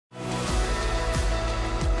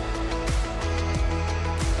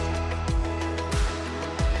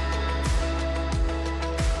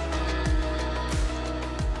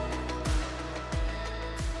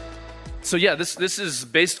So yeah, this is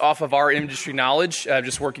based off of our industry knowledge.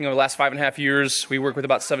 Just working over the last 5.5 years, we work with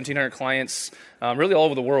about 1,700 clients, really all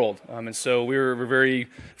over the world. And so we're very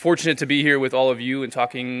fortunate to be here with all of you and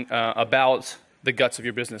talking about the guts of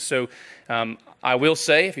your business. So I will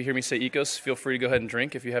say, if you hear me say Ekos, feel free to go ahead and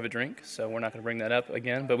drink if you have a drink. So we're not going to bring that up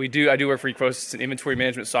again. But I do work for Ekos. It's an inventory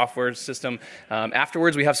management software system.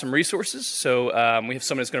 Afterwards, we have some resources. So we have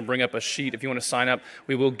someone that's going to bring up a sheet. If you want to sign up,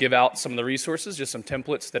 we will give out some of the resources, just some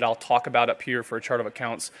templates that I'll talk about up here for a chart of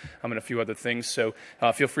accounts and a few other things. So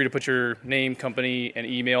feel free to put your name, company, and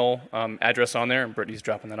email address on there. And Brittany's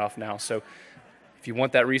dropping that off now. So if you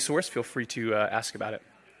want that resource, feel free to ask about it.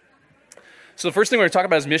 So the first thing we're going to talk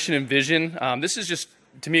about is mission and vision. This is just,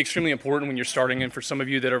 to me, extremely important when you're starting. And for some of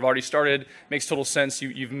you that have already started, makes total sense.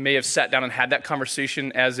 You may have sat down and had that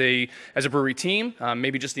conversation as a brewery team.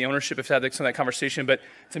 Maybe just the ownership have had some of that conversation. But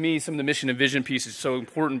to me, some of the mission and vision piece is so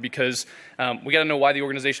important because we got to know why the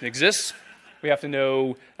organization exists. We have to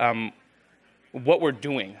know what we're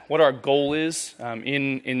doing, what our goal is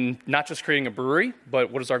in not just creating a brewery,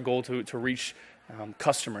 but what is our goal to reach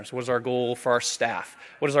customers? What is our goal for our staff?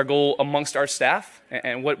 What is our goal amongst our staff?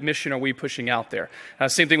 And what mission are we pushing out there?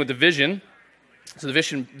 Same thing with the vision. So the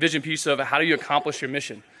vision piece of how do you accomplish your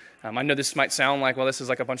mission? I know this might sound like, well, this is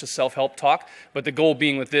like a bunch of self-help talk, but the goal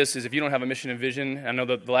being with this is if you don't have a mission and vision, I know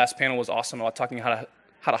the last panel was awesome about talking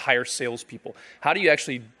how to hire salespeople. How do you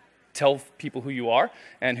actually tell people who you are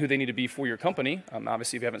and who they need to be for your company?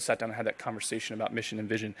 Obviously, if you haven't sat down and had that conversation about mission and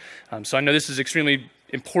vision. So I know this is extremely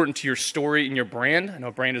important to your story and your brand. I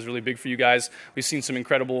know brand is really big for you guys. We've seen some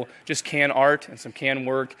incredible just can art and some can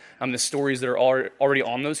work. The stories that are already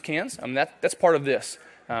on those cans. That's part of this.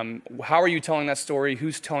 How are you telling that story?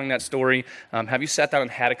 Who's telling that story? Have you sat down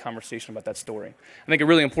and had a conversation about that story? I think a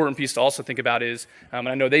really important piece to also think about is, and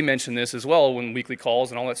I know they mentioned this as well when weekly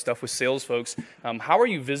calls and all that stuff with sales folks, how are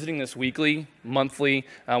you visiting this weekly, monthly,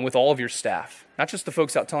 with all of your staff? Not just the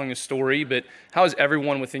folks out telling a story, but how is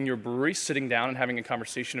everyone within your brewery sitting down and having a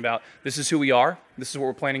conversation about this is who we are, this is what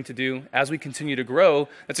we're planning to do. As we continue to grow,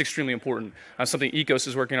 that's extremely important. Something Ekos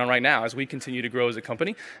is working on right now as we continue to grow as a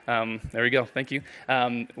company. There we go, thank you.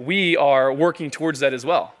 We are working towards that as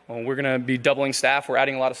well. We're going to be doubling staff. We're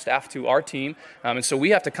adding a lot of staff to our team. And so we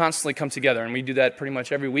have to constantly come together, and we do that pretty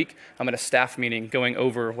much every week. I'm at a staff meeting going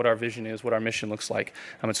over what our vision is, what our mission looks like.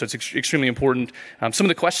 And so it's extremely important. Some of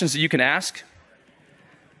the questions that you can ask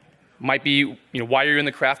might be, why are you in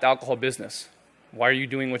the craft alcohol business? Why are you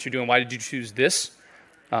doing what you're doing? Why did you choose this?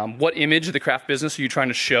 What image of the craft business are you trying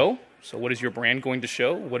to show? So what is your brand going to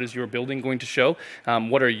show? What is your building going to show?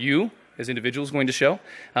 What are you as individuals going to show?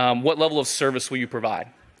 What level of service will you provide?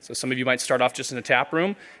 So some of you might start off just in a tap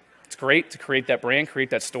room. It's great to create that brand, create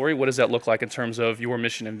that story. What does that look like in terms of your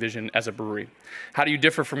mission and vision as a brewery? How do you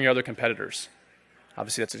differ from your other competitors?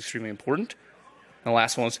 Obviously, that's extremely important. And the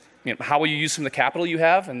last one is, how will you use some of the capital you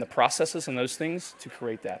have and the processes and those things to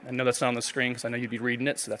create that? I know that's not on the screen because I know you'd be reading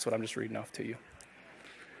it, so that's what I'm just reading off to you.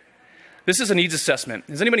 This is a needs assessment.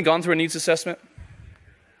 Has anybody gone through a needs assessment?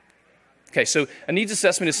 Okay, so a needs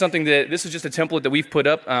assessment is something this is just a template that we've put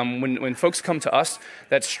up when folks come to us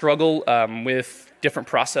that struggle with different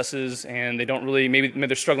processes and they don't really, maybe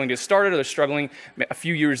they're struggling to get started or they're struggling a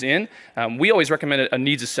few years in. We always recommend a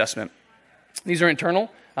needs assessment. These are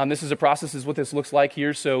internal. This is a process, is what this looks like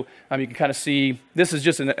here. So you can kind of see, this is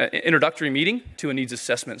just an introductory meeting to a needs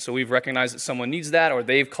assessment. So we've recognized that someone needs that, or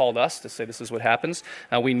they've called us to say this is what happens.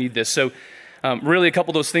 We need this. So really a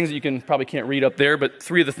couple of those things that you probably can't read up there, but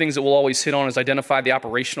 3 of the things that we'll always hit on is identify the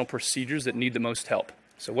operational procedures that need the most help.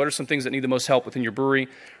 So what are some things that need the most help within your brewery?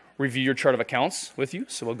 Review your chart of accounts with you.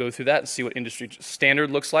 So we'll go through that and see what industry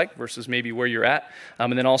standard looks like versus maybe where you're at.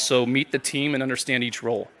 And then also meet the team and understand each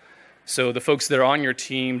role. So the folks that are on your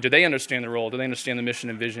team, do they understand the role? Do they understand the mission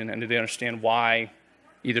and vision? And do they understand why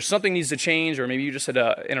either something needs to change or maybe you just in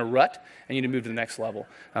a rut and you need to move to the next level?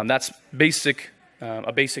 That's a basic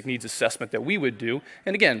needs assessment that we would do.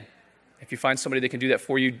 And again, if you find somebody that can do that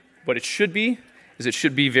for you, what it should be is it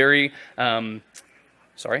should be very, should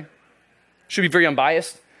be very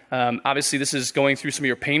unbiased. Obviously, this is going through some of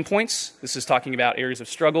your pain points. This is talking about areas of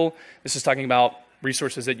struggle. This is talking about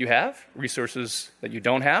resources that you have, resources that you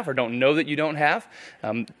don't have or don't know that you don't have.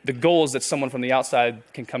 The goal is that someone from the outside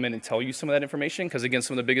can come in and tell you some of that information because, again,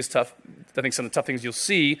 some of the tough things you'll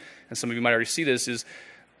see, and some of you might already see this, is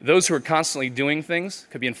those who are constantly doing things,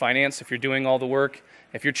 could be in finance, if you're doing all the work,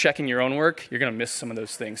 if you're checking your own work, you're going to miss some of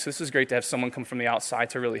those things. So this is great to have someone come from the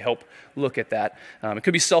outside to really help look at that. It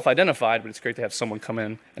could be self-identified, but it's great to have someone come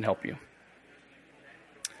in and help you.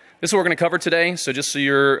 This is what we're going to cover today. So just so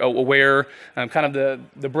you're aware, kind of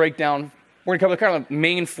the breakdown We're going to cover kind of the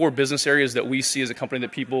main 4 business areas that we see as a company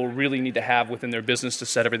that people really need to have within their business to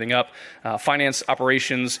set everything up. Finance,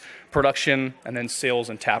 operations, production, and then sales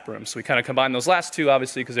and tap rooms. So we kind of combine those last 2,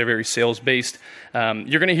 obviously, because they're very sales-based.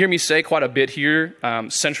 You're going to hear me say quite a bit here,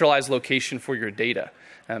 centralized location for your data.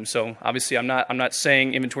 So obviously, I'm not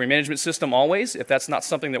saying inventory management system always. If that's not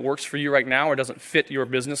something that works for you right now or doesn't fit your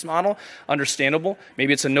business model, understandable.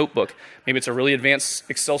 Maybe it's a notebook. Maybe it's a really advanced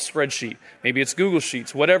Excel spreadsheet. Maybe it's Google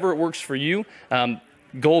Sheets. Whatever it works for you.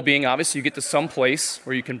 Goal being, obviously, you get to some place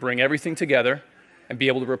where you can bring everything together and be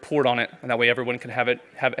able to report on it, and that way everyone can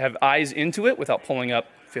have eyes into it without pulling up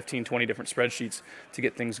 15, 20 different spreadsheets to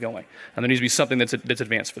get things going. And there needs to be something that's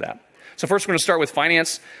advanced for that. So first, we're going to start with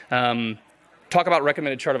finance. Talk about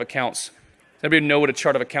recommended chart of accounts. Does everybody know what a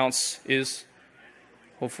chart of accounts is?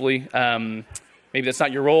 Hopefully. Maybe that's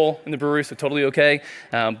not your role in the brewery, so totally okay.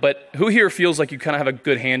 But who here feels like you kind of have a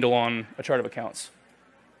good handle on a chart of accounts?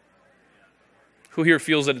 Who here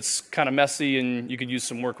feels that it's kind of messy and you could use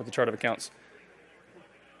some work with the chart of accounts?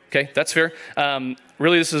 Okay, that's fair.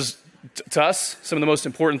 Really, this is, to us, some of the most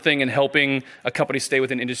important thing in helping a company stay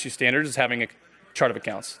within industry standards is having a chart of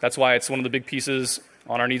accounts. That's why it's one of the big pieces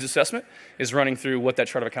on our needs assessment, is running through what that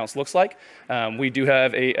chart of accounts looks like. We do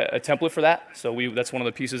have a template for that, so that's one of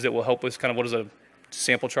the pieces that will help us kind of what does a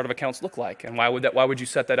sample chart of accounts look like, and why would you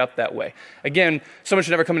set that up that way? Again, someone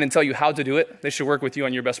should never come in and tell you how to do it. They should work with you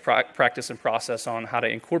on your best practice and process on how to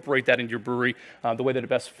incorporate that into your brewery the way that it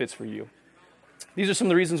best fits for you. These are some of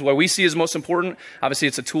the reasons why we see as most important. Obviously,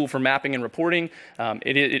 it's a tool for mapping and reporting.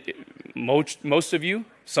 Most of you,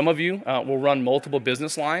 some of you, will run multiple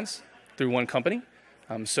business lines through one company.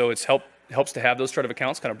 So it helps to have those chart of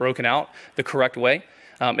accounts kind of broken out the correct way.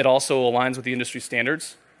 It also aligns with the industry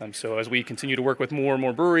standards. So as we continue to work with more and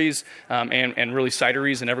more breweries and really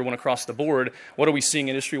cideries and everyone across the board, what are we seeing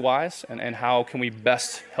industry-wise, and how can we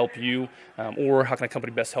best help you, or how can a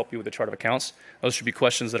company best help you with the chart of accounts? Those should be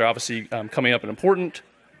questions that are obviously coming up and important.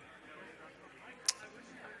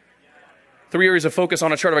 3 areas of focus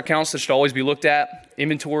on a chart of accounts that should always be looked at: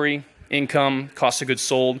 inventory, income, cost of goods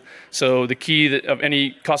sold. So the key of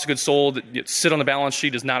any cost of goods sold that sit on the balance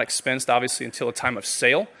sheet is not expensed, obviously, until a time of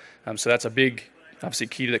sale. So that's a big, obviously,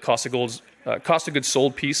 key to the cost of goods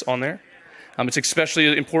sold piece on there. It's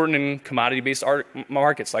especially important in commodity-based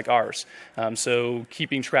markets like ours. So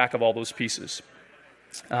keeping track of all those pieces.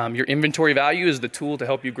 Your inventory value is the tool to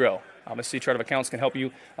help you grow. Obviously, chart of accounts can help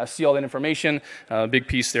you see all that information. Big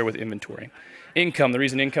piece there with inventory. Income, the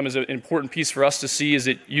reason income is an important piece for us to see is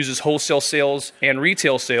it uses wholesale sales and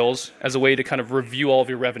retail sales as a way to kind of review all of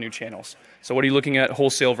your revenue channels. So what are you looking at,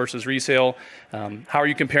 wholesale versus resale? How are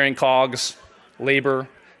you comparing COGS, labor,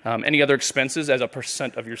 any other expenses as a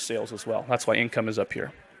 % of your sales as well? That's why income is up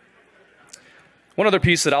here. One other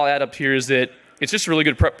piece that I'll add up here is that it's just a really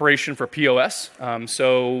good preparation for POS.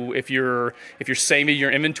 So if you're saving your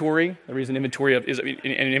inventory, the reason inventory is an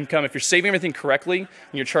income, if you're saving everything correctly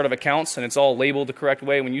in your chart of accounts and it's all labeled the correct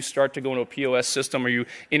way, when you start to go into a POS system or you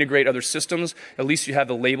integrate other systems, at least you have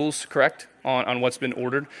the labels correct on what's been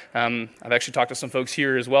ordered. I've actually talked to some folks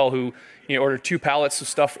here as well who ordered 2 pallets of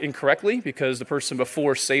stuff incorrectly because the person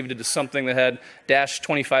before saved it to something that had dash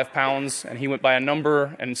 25 pounds, and he went by a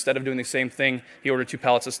number, and instead of doing the same thing, he ordered 2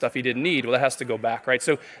 pallets of stuff he didn't need. Well, that has to go back, right?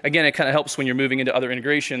 So again, it kind of helps when you're moving into other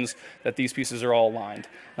integrations that these pieces are all aligned.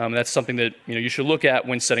 That's something that you should look at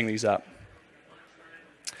when setting these up.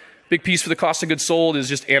 Big piece for the cost of goods sold is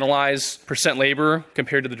just analyze % labor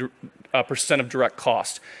compared to the % of direct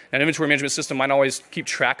cost. An inventory management system might always keep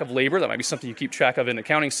track of labor. That might be something you keep track of in an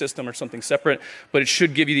accounting system or something separate, but it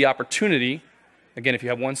should give you the opportunity, again, if you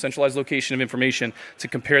have one centralized location of information, to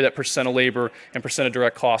compare that % of labor and % of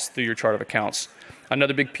direct cost through your chart of accounts.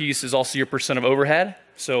 Another big piece is also your % of overhead.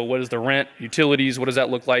 So what is the rent, utilities, what does that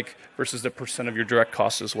look like versus the % of your direct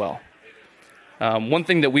costs as well. One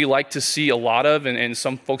thing that we like to see a lot of, and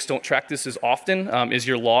some folks don't track this as often, is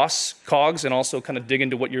your loss COGS, and also kind of dig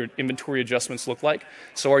into what your inventory adjustments look like.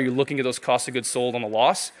 So are you looking at those cost of goods sold on the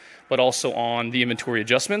loss, but also on the inventory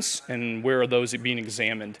adjustments, and where are those being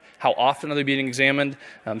examined? How often are they being examined?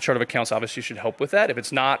 Chart of accounts obviously should help with that. If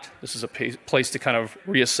it's not, this is a place to kind of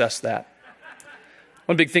reassess that.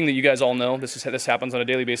 One big thing that you guys all know, this happens on a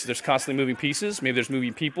daily basis, there's constantly moving pieces, maybe there's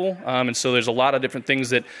moving people, and so there's a lot of different things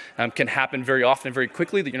that can happen very often, very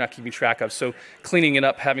quickly, that you're not keeping track of. So cleaning it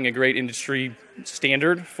up, having a great industry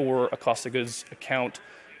standard for a cost of goods account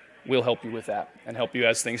will help you with that, and help you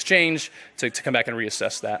as things change to come back and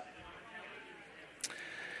reassess that.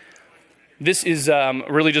 This is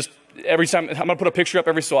really just every time, I'm going to put a picture up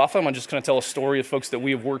every so often. I'm just going to tell a story of folks that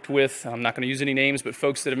we have worked with. I'm not going to use any names, but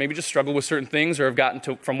folks that have maybe just struggled with certain things or have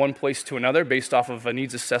gotten from one place to another based off of a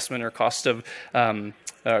needs assessment or cost of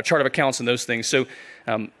chart of accounts and those things. So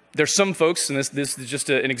there's some folks, and this is just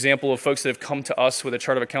an example of folks that have come to us with a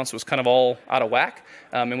chart of accounts that was kind of all out of whack.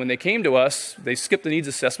 And when they came to us, they skipped the needs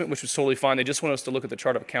assessment, which was totally fine. They just wanted us to look at the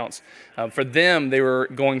chart of accounts. For them, they were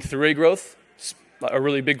going through a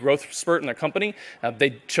really big growth spurt in their company.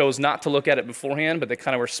 They chose not to look at it beforehand, but they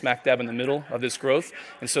kind of were smack dab in the middle of this growth.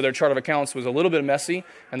 And so their chart of accounts was a little bit messy,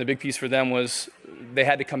 and the big piece for them was they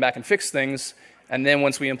had to come back and fix things. And then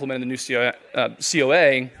once we implemented the new COA,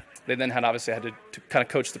 they then had to kind of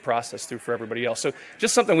coach the process through for everybody else. So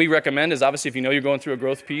just something we recommend is obviously if you know you're going through a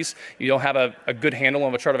growth piece, you don't have a good handle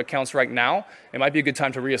on a chart of accounts right now, it might be a good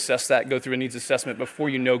time to reassess that, go through a needs assessment before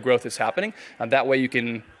you know growth is happening. That way you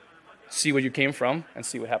can see where you came from and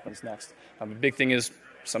see what happens next. The big thing is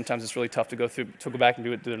sometimes it's really tough to go back and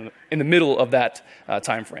do it in the middle of that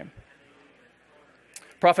time frame.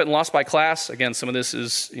 Profit and loss by class. Again, some of this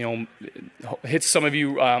is, hits some of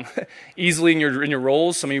you easily in your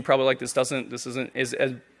roles. Some of you probably like this isn't as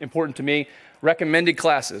important to me. Recommended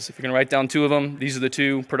classes. If you're going to write down two of them, these are the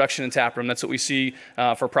two: production and taproom. That's what we see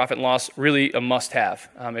for profit and loss. Really a must-have.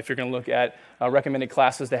 If you're going to look at recommended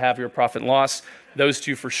classes to have your profit and loss, those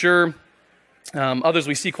two for sure. Others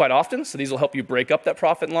we see quite often, so these will help you break up that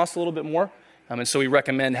profit and loss a little bit more. And so we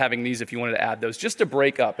recommend having these if you wanted to add those, just to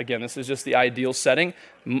break up. Again, this is just the ideal setting.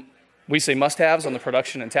 We say must-haves on the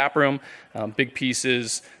production and taproom, big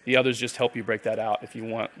pieces. The others just help you break that out if you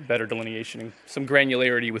want better delineation and some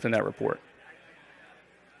granularity within that report.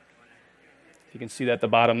 You can see that at the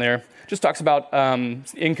bottom there. Just talks about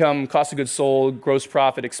income, cost of goods sold, gross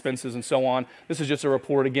profit, expenses, and so on. This is just a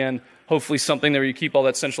report, again, hopefully something where you keep all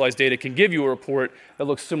that centralized data can give you a report that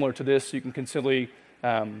looks similar to this, so you can considerably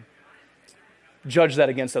judge that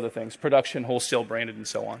against other things: production, wholesale, branded, and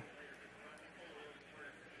so on.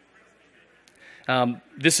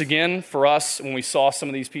 This again, for us, when we saw some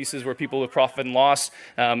of these pieces where people with profit and loss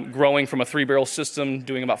growing from a 3-barrel system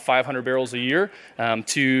doing about 500 barrels a year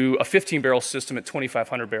to a 15-barrel system at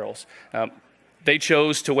 2,500 barrels. They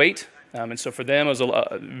chose to wait. And so for them, it was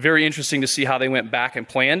very interesting to see how they went back and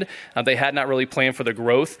planned. They had not really planned for the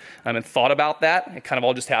growth and thought about that. It kind of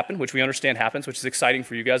all just happened, which we understand happens, which is exciting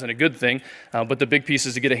for you guys and a good thing. But the big piece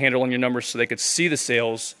is to get a handle on your numbers so they could see the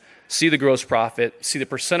sales, see the gross profit, see the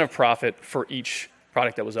percent of profit for each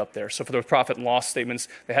product that was up there. So for the profit and loss statements,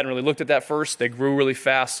 they hadn't really looked at that first. They grew really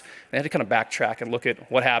fast. They had to kind of backtrack and look at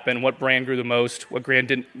what happened, what brand grew the most, what brand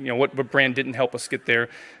didn't help us get there.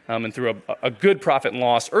 And through a good profit and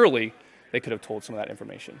loss early, they could have told some of that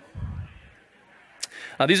information.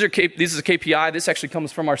 This is a KPI. This actually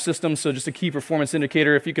comes from our system, so just a key performance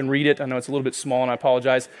indicator. If you can read it, I know it's a little bit small, and I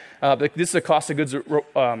apologize. But this is a cost of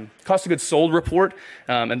goods sold report,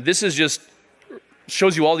 and this is just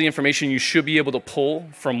shows you all the information you should be able to pull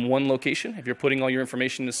from one location. If you're putting all your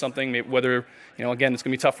information into something, whether, again, it's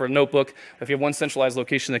going to be tough for a notebook. If you have one centralized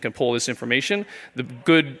location that can pull this information,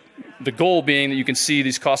 the goal being that you can see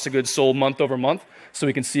these cost of goods sold month over month, so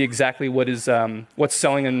we can see exactly what's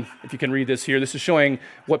selling. And if you can read this here, this is showing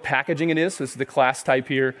what packaging it is. So this is the class type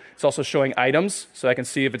here. It's also showing items, so I can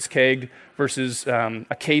see if it's kegged versus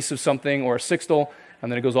a case of something or a sixtel.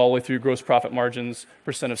 And then it goes all the way through gross profit margins,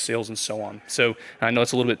 percent of sales, and so on. So I know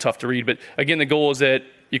it's a little bit tough to read, but again, the goal is that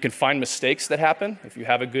you can find mistakes that happen if you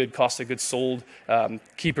have a good cost of goods sold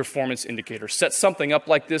key performance indicator. Set something up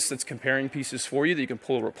like this that's comparing pieces for you that you can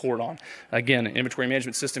pull a report on. Again, an inventory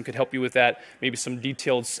management system could help you with that. Maybe some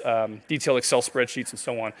detailed Excel spreadsheets and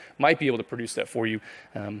so on might be able to produce that for you.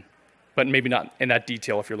 But maybe not in that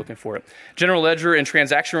detail if you're looking for it. General ledger and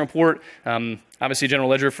transaction report. Obviously, general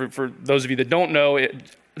ledger, for those of you that don't know,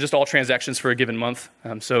 just all transactions for a given month.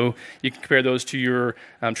 So you can compare those to your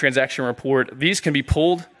transaction report. These can be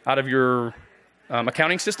pulled out of your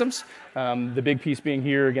accounting systems. The big piece being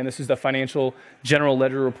here, again, this is the financial general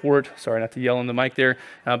ledger report. Sorry not to yell in the mic there.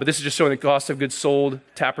 But this is just showing the cost of goods sold,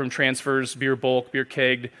 taproom transfers, beer bulk, beer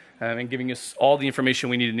kegged, and giving us all the information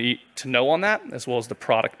we need to know on that, as well as the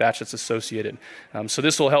product batch that's associated. So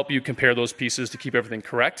this will help you compare those pieces to keep everything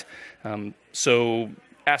correct. So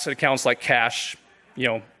asset accounts like cash,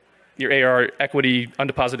 your AR, equity,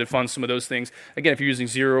 undeposited funds, some of those things. Again, if you're using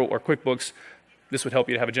Xero or QuickBooks, this would help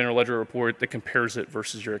you to have a general ledger report that compares it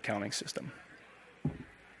versus your accounting system.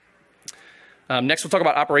 Next, we'll talk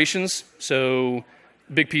about operations. So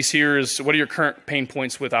big piece here is, what are your current pain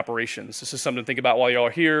points with operations? This is something to think about while you're all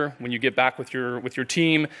here. When you get back with your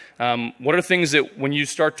team, what are things that when you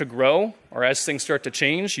start to grow or as things start to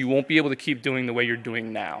change, you won't be able to keep doing the way you're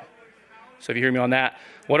doing now? So if you hear me on that,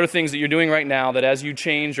 what are things that you're doing right now that as you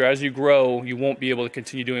change or as you grow, you won't be able to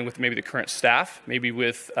continue doing with maybe the current staff, maybe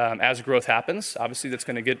with as growth happens. Obviously, that's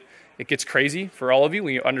going to it gets crazy for all of you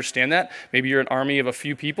when you understand that. Maybe you're an army of a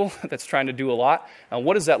few people that's trying to do a lot.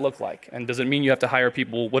 What does that look like? And does it mean you have to hire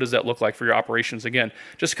people? What does that look like for your operations? Again,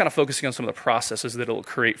 just kind of focusing on some of the processes that it'll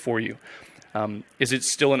create for you. Is it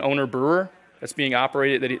still an owner brewer that's being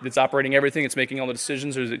operated, that's operating everything, it's making all the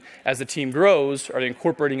decisions, or is it, as the team grows, are they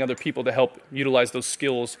incorporating other people to help utilize those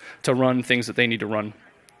skills to run things that they need to run?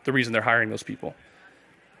 The reason they're hiring those people.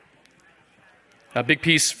 A big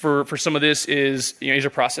piece for some of this is, is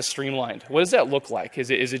your process streamlined? What does that look like?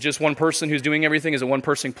 Is it just one person who's doing everything? Is it one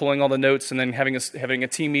person pulling all the notes and then having a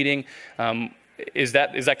team meeting? Is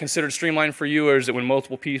that considered streamlined for you, or is it when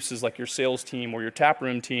multiple pieces like your sales team or your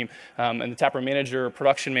taproom team and the taproom manager,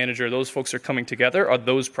 production manager, those folks are coming together? Are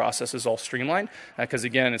those processes all streamlined? Because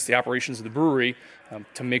again, it's the operations of the brewery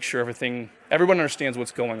to make sure everyone understands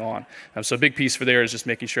what's going on. So a big piece for there is just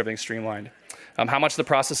making sure everything's streamlined. How much of the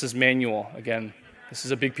process is manual? Again, this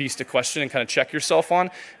is a big piece to question and kind of check yourself on.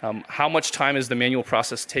 How much time is the manual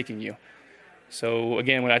process taking you? So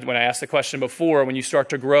again, when I asked the question before, when you start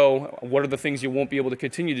to grow, what are the things you won't be able to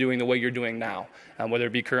continue doing the way you're doing now? Whether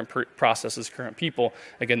it be current processes, current people.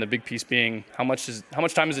 Again, the big piece being how much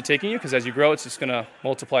time is it taking you? Because as you grow, it's just going to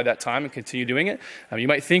multiply that time and continue doing it. You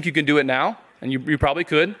might think you can do it now, and you probably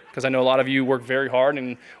could, because I know a lot of you work very hard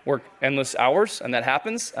and work endless hours, and that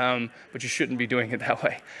happens, but you shouldn't be doing it that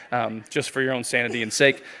way. Just for your own sanity and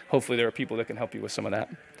sake, hopefully there are people that can help you with some of that.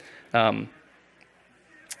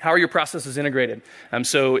 How are your processes integrated?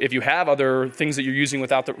 So if you have other things that you're using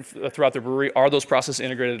throughout the brewery, are those processes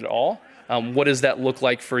integrated at all? What does that look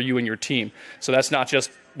like for you and your team? So that's not just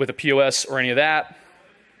with a POS or any of that.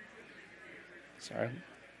 Sorry,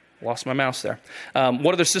 lost my mouse there.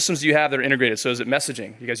 What other systems do you have that are integrated? So is it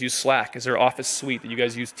messaging? You guys use Slack? Is there an Office suite that you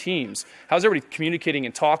guys use Teams? How's everybody communicating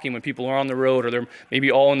and talking when people are on the road or they're maybe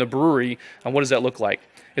all in the brewery? What does that look like?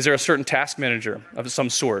 Is there a certain task manager of some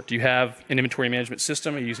sort? Do you have an inventory management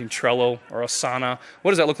system? Are you using Trello or Asana?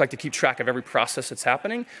 What does that look like to keep track of every process that's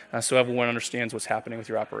happening so everyone understands what's happening with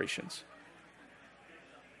your operations?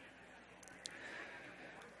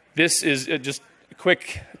 This is just a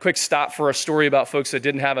quick stop for a story about folks that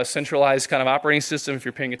didn't have a centralized kind of operating system. If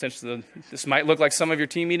you're paying attention to this might look like some of your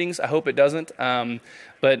team meetings. I hope it doesn't.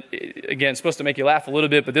 But again, it's supposed to make you laugh a little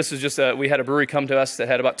bit, but this is just we had a brewery come to us that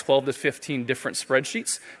had about 12 to 15 different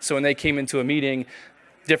spreadsheets. So when they came into a meeting,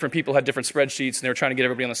 different people had different spreadsheets, and they were trying to get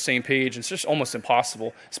everybody on the same page. It's just almost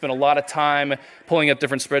impossible. Spent a lot of time pulling up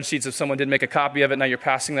different spreadsheets. If someone did make a copy of it, now you're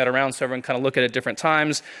passing that around so everyone kind of look at it at different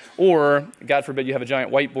times. Or, God forbid, you have a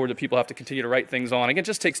giant whiteboard that people have to continue to write things on. Again, it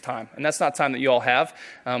just takes time, and that's not time that you all have.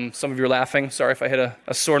 Some of you are laughing. Sorry if I hit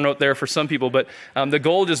a sore note there for some people, but the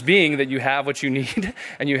goal just being that you have what you need,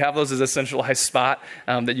 and you have those as a centralized spot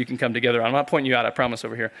that you can come together on. I'm not pointing you out, I promise,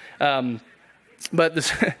 over here. But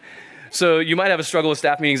this... So you might have a struggle with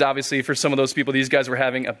staff meetings. Obviously, for some of those people, these guys were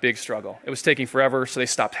having a big struggle. It was taking forever, so they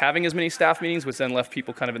stopped having as many staff meetings, which then left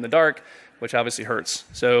people kind of in the dark, which obviously hurts.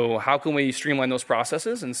 So how can we streamline those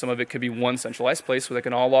processes? And some of it could be one centralized place where they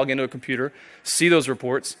can all log into a computer, see those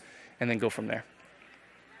reports, and then go from there.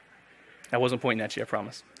 I wasn't pointing at you, I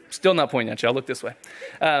promise. Still not pointing at you. I'll look this way.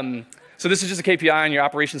 So this is just a KPI on your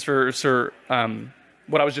operations for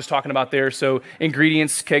what I was just talking about there. So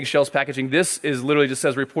ingredients, keg shells, packaging. This is literally just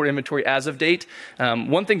says report inventory as of date.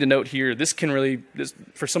 One thing to note here,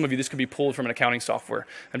 for some of you, this could be pulled from an accounting software.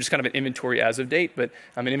 I'm just kind of an inventory as of date, but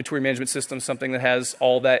an inventory management system, something that has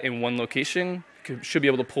all that in one location, should be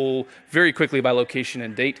able to pull very quickly by location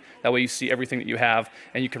and date. That way you see everything that you have,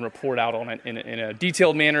 and you can report out on it in a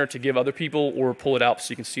detailed manner to give other people, or pull it out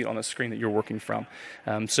so you can see it on the screen that you're working from.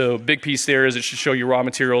 So big piece there is it should show you raw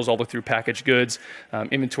materials all the way through packaged goods.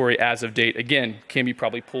 Inventory as of date, again, can be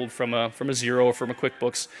probably pulled from a Xero or from a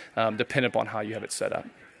QuickBooks, depending upon how you have it set up.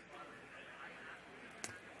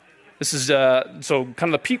 This is so kind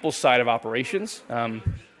of the people side of operations.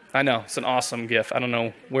 I know, it's an awesome GIF. I don't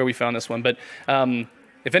know where we found this one, but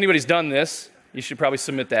if anybody's done this, you should probably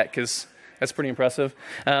submit that, because that's pretty impressive.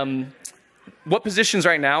 What positions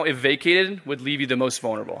right now, if vacated, would leave you the most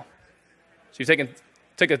vulnerable? So you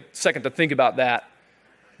take a second to think about that.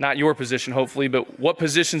 Not your position, hopefully, but what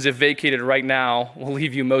positions, if vacated right now, will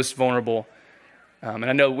leave you most vulnerable? And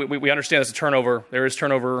I know we understand there's a turnover. There is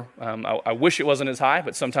turnover. I wish it wasn't as high,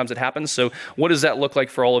 but sometimes it happens. So what does that look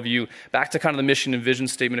like for all of you? Back to kind of the mission and vision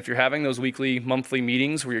statement. If you're having those weekly, monthly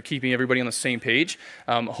meetings where you're keeping everybody on the same page,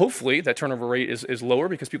 hopefully that turnover rate is lower,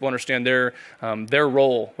 because people understand their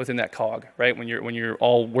role within that cog, right? When you're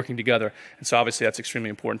all working together. And so obviously that's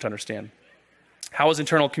extremely important to understand. How does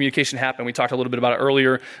internal communication happen? We talked a little bit about it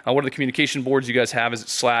earlier. What are the communication boards you guys have? Is it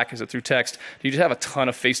Slack? Is it through text? Do you just have a ton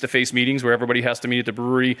of face-to-face meetings where everybody has to meet at the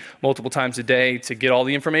brewery multiple times a day to get all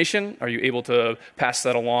the information? Are you able to pass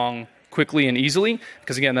that along quickly and easily?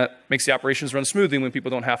 Because again, that makes the operations run smoothly when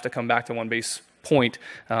people don't have to come back to one base point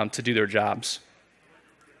to do their jobs.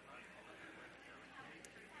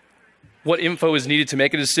 What info is needed to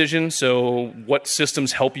make a decision? So what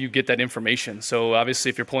systems help you get that information? So obviously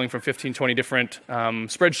if you're pulling from 15, 20 different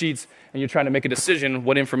spreadsheets and you're trying to make a decision,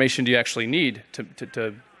 what information do you actually need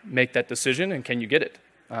to make that decision, and can you get it?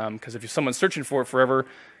 Because if someone's searching for it forever,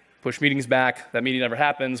 push meetings back, that meeting never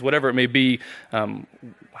happens, whatever it may be,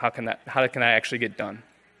 how can I actually get done?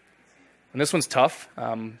 And this one's tough.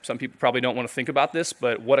 Some people probably don't want to think about this,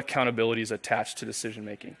 but what accountability is attached to decision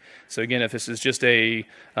making? So again, if this is just an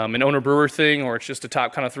owner-brewer thing, or it's just the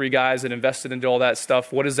top kind of 3 guys that invested into all that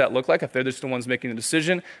stuff, what does that look like? If they're just the ones making the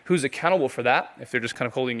decision, who's accountable for that? If they're just kind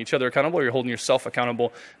of holding each other accountable, or you're holding yourself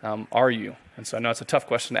accountable, are you? And so I know it's a tough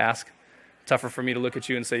question to ask. Tougher for me to look at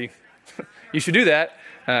you and say, you should do that,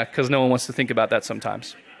 because no one wants to think about that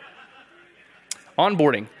sometimes.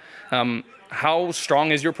 Onboarding. How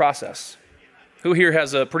strong is your process? Who here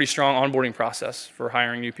has a pretty strong onboarding process for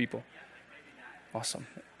hiring new people? Awesome.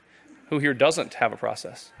 Who here doesn't have a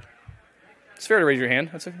process? It's fair to raise your hand.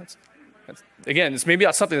 Again, it's maybe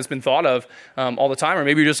not something that's been thought of all the time, or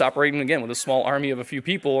maybe you're just operating, again, with a small army of a few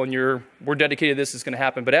people, and we're dedicated to this, is going to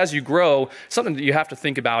happen. But as you grow, something that you have to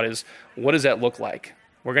think about is, what does that look like?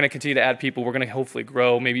 We're going to continue to add people. We're going to hopefully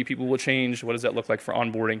grow. Maybe people will change. What does that look like for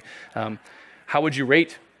onboarding? How would you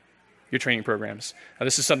rate your training programs?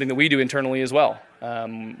 This is something that we do internally as well.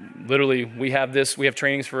 Literally, we have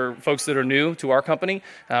trainings for folks that are new to our company,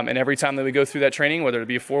 and every time that we go through that training, whether it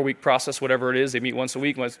be a 4-week process, whatever it is, they meet once a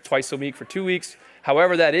week, twice a week for 2 weeks,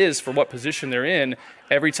 however that is for what position they're in,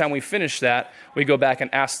 every time we finish that, we go back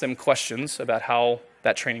and ask them questions about how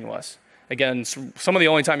that training was. Again, some of the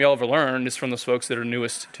only time you'll ever learn is from those folks that are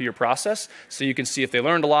newest to your process, so you can see if they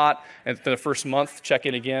learned a lot, and the first month, check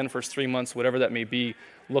in again, first 3 months, whatever that may be,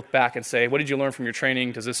 look back and say, what did you learn from your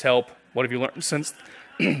training? Does this help? What have you learned since?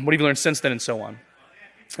 What have you learned since then, and so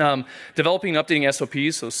on. Developing and updating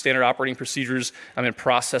SOPs, so standard operating procedures, and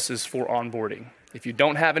processes for onboarding. If you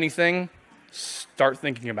don't have anything, start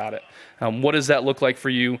thinking about it. What does that look like for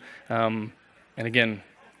you? And again,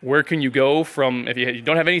 where can you go from, if you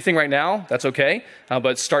don't have anything right now, that's okay,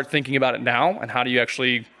 but start thinking about it now, and how do you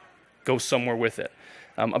actually go somewhere with it?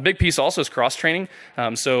 A big piece also is cross-training.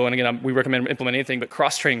 And again, we recommend implement anything, but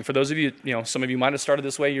cross-training. For those of you, some of you might have started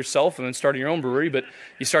this way yourself and then started your own brewery, but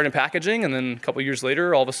you start in packaging, and then a couple of years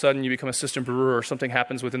later, all of a sudden you become assistant brewer, or something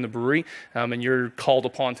happens within the brewery, and you're called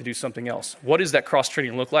upon to do something else. What does that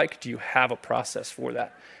cross-training look like? Do you have a process for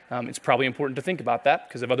that? It's probably important to think about that,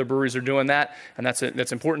 because if other breweries are doing that, and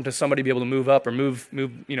that's important to somebody to be able to move up or move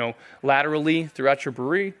laterally throughout your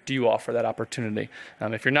brewery, do you offer that opportunity?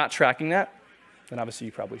 If you're not tracking that, then obviously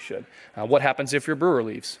you probably should. What happens if your brewer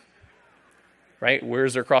leaves? Right? Where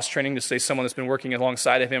is their cross-training to say someone that's been working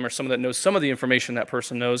alongside of him, or someone that knows some of the information that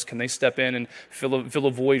person knows, can they step in and fill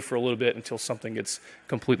a void for a little bit until something gets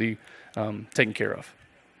completely taken care of?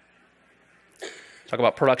 Talk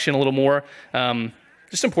about production a little more.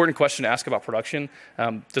 Just an important question to ask about production.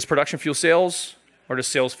 Does production fuel sales, or does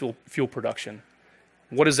sales fuel production?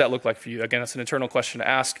 What does that look like for you? Again, that's an internal question to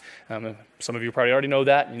ask. Some of you probably already know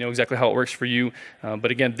that. You know exactly how it works for you.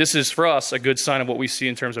 But again, this is, for us, a good sign of what we see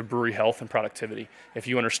in terms of brewery health and productivity. If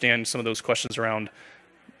you understand some of those questions around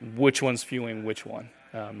which one's fueling which one,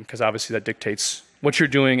 because obviously that dictates what you're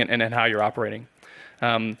doing and how you're operating.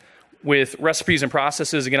 With recipes and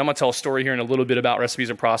processes, again, I'm going to tell a story here in a little bit about recipes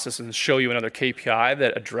and processes and show you another KPI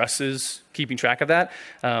that addresses keeping track of that.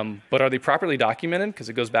 But are they properly documented? Because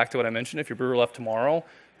it goes back to what I mentioned. If your brewer left tomorrow,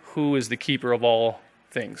 who is the keeper of all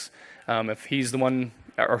things? If he's the one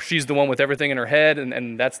or she's the one with everything in her head,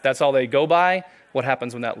 and that's all they go by, what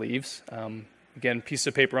happens when that leaves? Again, piece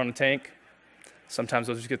of paper on the tank. Sometimes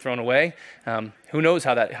those just get thrown away. Who knows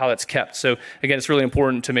how that's kept? So again, it's really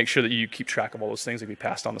important to make sure that you keep track of all those things that can be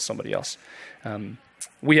passed on to somebody else.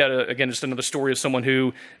 We had, again, just another story of someone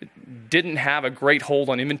who didn't have a great hold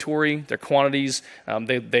on inventory, their quantities.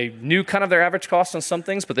 They knew kind of their average cost on some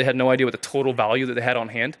things, but they had no idea what the total value that they had on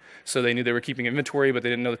hand. So they knew they were keeping inventory, but they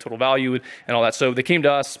didn't know the total value and all that. So they came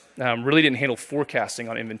to us, really didn't handle forecasting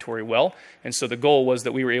on inventory well. And so the goal was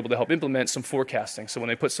that we were able to help implement some forecasting. So when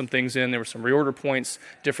they put some things in, there were some reorder points,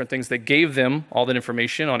 different things that gave them all that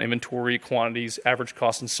information on inventory, quantities, average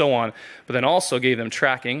cost, and so on, but then also gave them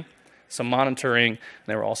tracking, some monitoring, and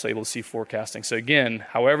they were also able to see forecasting. So again,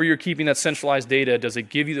 however you're keeping that centralized data, does it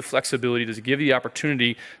give you the flexibility, does it give you the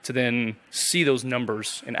opportunity to then see those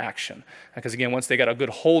numbers in action? Because again, once they got a good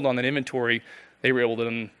hold on that inventory, they were able to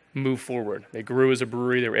then move forward. They grew as a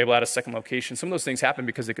brewery, they were able to add a second location. Some of those things happened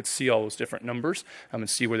because they could see all those different numbers and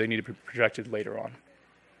see where they needed to be projected later on.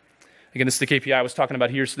 Again, this is the KPI I was talking about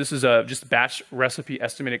here. So this is just batch recipe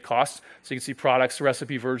estimated costs. So you can see products,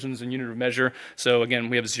 recipe versions, and unit of measure. So again,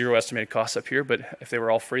 we have 0 estimated costs up here, but if they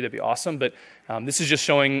were all free, that'd be awesome. But this is just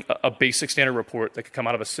showing a basic standard report that could come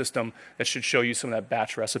out of a system that should show you some of that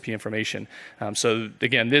batch recipe information. So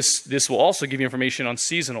again, this will also give you information on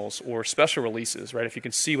seasonals or special releases, right? If you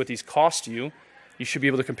can see what these cost you, you should be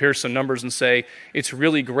able to compare some numbers and say, it's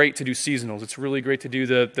really great to do seasonals. It's really great to do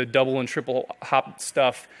the double and triple hop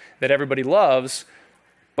stuff that everybody loves,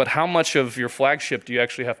 but how much of your flagship do you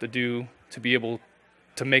actually have to do to be able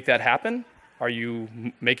to make that happen? Are you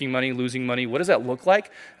making money, losing money? What does that look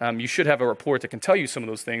like? You should have a report that can tell you some of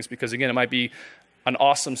those things, because again, it might be an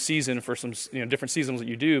awesome season for some different seasons that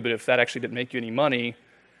you do, but if that actually didn't make you any money,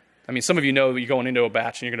 I mean, some of you know you're going into a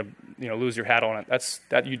batch and you're going to lose your hat on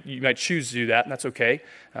it. You might choose to do that, and that's okay.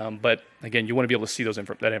 But again, you want to be able to see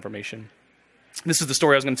that information. This is the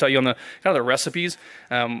story I was going to tell you on the kind of the recipes.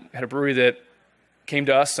 Had a brewery that came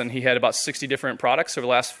to us, and he had about 60 different products over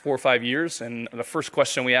the last 4 or 5 years. And the first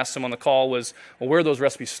question we asked him on the call was, well, where are those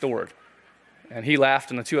recipes stored? And he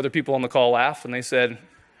laughed, and the 2 other people on the call laughed, and they said,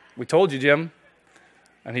 we told you, Jim.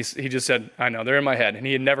 And he just said, I know, they're in my head. And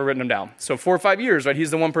he had never written them down. So 4 or 5 years, right?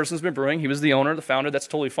 He's the one person who's been brewing. He was the owner, the founder. That's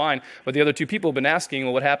totally fine. But the other 2 people have been asking,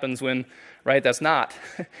 well, what happens when, right, that's not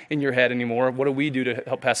in your head anymore? What do we do to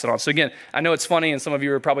help pass it on? So again, I know it's funny, and some of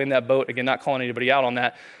you are probably in that boat. Again, not calling anybody out on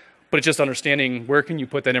that. But it's just understanding where can you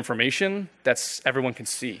put that information that's everyone can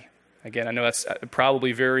see. Again, I know that's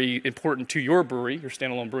probably very important to your brewery, your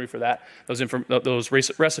standalone brewery for that, those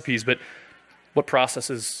recipes. But what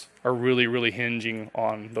processes are really, really hinging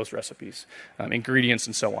on those recipes, ingredients,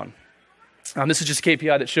 and so on. This is just a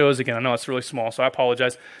KPI that shows, again, I know it's really small, so I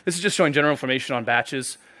apologize. This is just showing general information on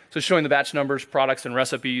batches. So showing the batch numbers, products, and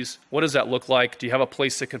recipes. What does that look like? Do you have a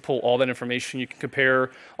place that can pull all that information? You can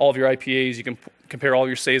compare all of your IPAs. You can compare all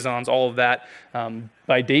your Saisons, all of that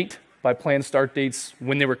by date, by planned start dates,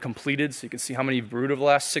 when they were completed, so you can see how many you've brewed over the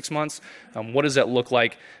last 6 months. What does that look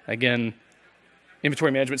like? Again,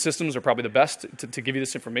 inventory management systems are probably the best to give you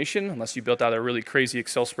this information, unless you built out a really crazy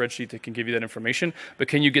Excel spreadsheet that can give you that information. But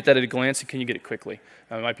can you get that at a glance, and can you get it quickly?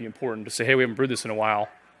 It might be important to say, hey, we haven't brewed this in a while.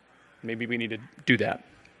 Maybe we need to do that.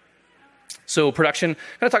 So production, kind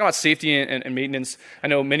of talking about safety and maintenance. I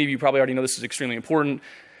know many of you probably already know this is extremely important.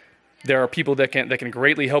 There are people that can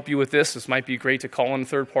greatly help you with this. This might be great to call in a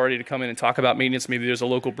third party to come in and talk about maintenance. Maybe there's a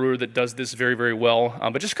local brewer that does this very, very well.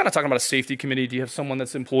 But just kind of talking about a safety committee. Do you have someone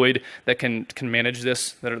that's employed that can manage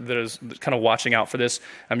this, that is kind of watching out for this?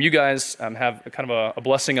 You guys have kind of a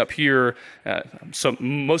blessing up here. So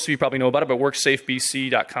most of you probably know about it, but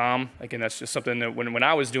worksafebc.com. Again, that's just something that when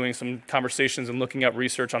I was doing some conversations and looking up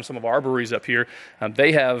research on some of our breweries up here,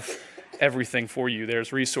 they have everything for you.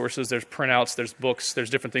 There's resources, there's printouts, there's books, there's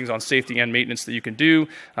different things on safety and maintenance that you can do.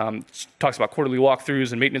 Talks about quarterly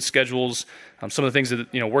walkthroughs and maintenance schedules. Some of the things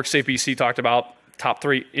that WorkSafe BC talked about, top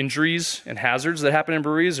 3 injuries and hazards that happen in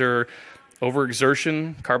breweries are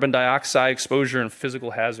overexertion, carbon dioxide exposure, and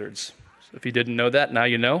physical hazards. So if you didn't know that, now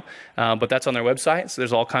you know. But that's on their website, so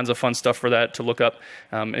there's all kinds of fun stuff for that to look up.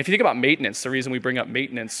 And if you think about maintenance, the reason we bring up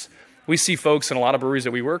maintenance, we see folks in a lot of breweries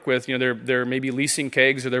that we work with, they're maybe leasing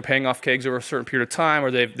kegs, or they're paying off kegs over a certain period of time, or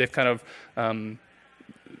they've kind of,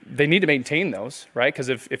 they need to maintain those, right? Because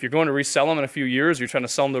if you're going to resell them in a few years, you're trying to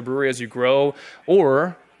sell them to a brewery as you grow,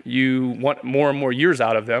 or you want more and more years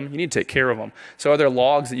out of them, you need to take care of them. So are there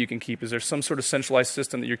logs that you can keep? Is there some sort of centralized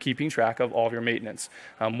system that you're keeping track of all of your maintenance?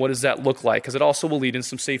 What does that look like? Because it also will lead in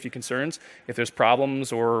some safety concerns. If there's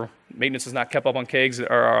problems or maintenance is not kept up on kegs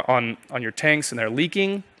or on your tanks and they're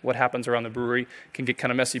leaking, what happens around the brewery can get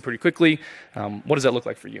kind of messy pretty quickly. What does that look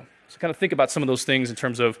like for you? So kind of think about some of those things in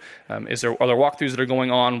terms of, are there walkthroughs that are going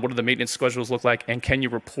on? What do the maintenance schedules look like? And can you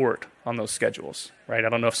report on those schedules, right? I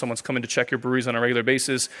don't know if someone's coming to check your breweries on a regular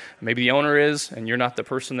basis. Maybe the owner is, and you're not the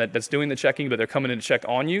person that's doing the checking, but they're coming in to check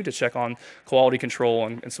on you, to check on quality control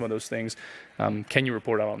and some of those things. Can you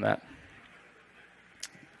report out on that?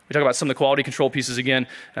 We talk about some of the quality control pieces again,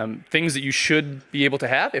 things that you should be able to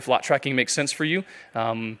have if lot tracking makes sense for you.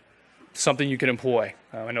 Something you can employ.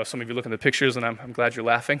 I know some of you look at the pictures, and I'm glad you're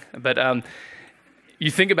laughing. But you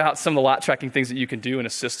think about some of the lot tracking things that you can do in a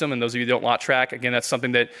system, and those of you who don't lot track, again, that's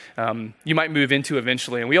something that you might move into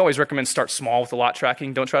eventually. And we always recommend start small with the lot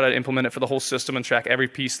tracking. Don't try to implement it for the whole system and track every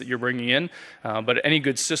piece that you're bringing in. But any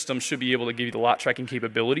good system should be able to give you the lot tracking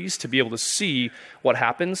capabilities to be able to see what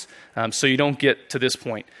happens, so you don't get to this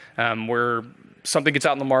point where something gets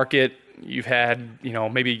out in the market. You've had,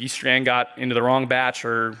 maybe yeast strain got into the wrong batch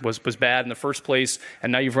or was bad in the first place,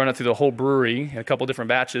 and now you've run it through the whole brewery in a couple different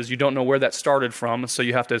batches. You don't know where that started from, so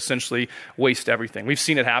you have to essentially waste everything. We've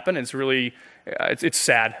seen it happen. It's really, it's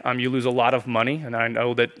sad. You lose a lot of money, and I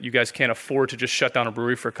know that you guys can't afford to just shut down a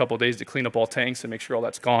brewery for a couple of days to clean up all tanks and make sure all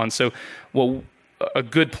that's gone. So, a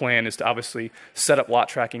good plan is to obviously set up lot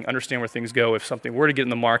tracking, understand where things go. If something were to get in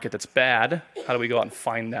the market that's bad, how do we go out and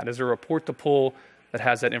find that? Is there a report to pull that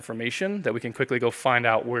has that information that we can quickly go find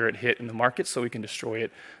out where it hit in the market so we can destroy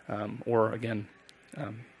it or, again,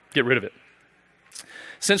 get rid of it?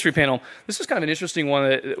 Sensory panel. This is kind of an interesting one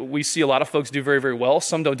that we see a lot of folks do very, very well.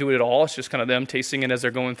 Some don't do it at all. It's just kind of them tasting it as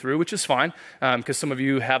they're going through, which is fine because some of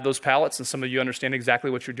you have those palates and some of you understand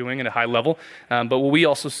exactly what you're doing at a high level. But what we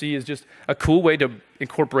also see is just a cool way to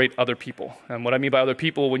incorporate other people. And what I mean by other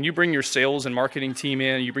people, when you bring your sales and marketing team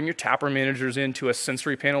in, you bring your tapper managers into a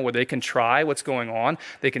sensory panel where they can try what's going on,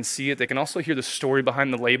 they can see it, they can also hear the story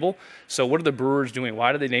behind the label. So what are the brewers doing?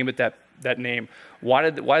 Why did they name it that name?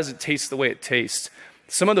 Why does it taste the way it tastes?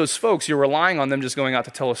 Some of those folks, you're relying on them just going out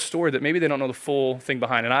to tell a story that maybe they don't know the full thing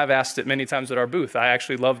behind. And I've asked it many times at our booth. I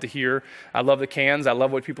actually love to hear, I love the cans, I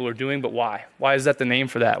love what people are doing, but why? Why is that the name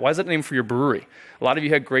for that? Why is that the name for your brewery? A lot of you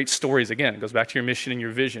had great stories. Again, it goes back to your mission and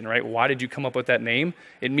your vision, right? Why did you come up with that name?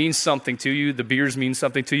 It means something to you. The beers mean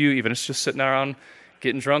something to you, even if it's just sitting around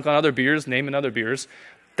getting drunk on other beers, naming other beers.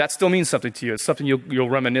 That still means something to you. It's something you'll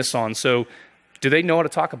reminisce on. So do they know how to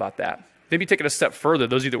talk about that? Maybe take it a step further,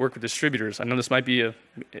 those of you that work with distributors. I know this might be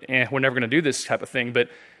we're never going to do this type of thing, but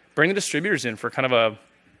bring the distributors in for kind of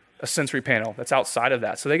a sensory panel that's outside of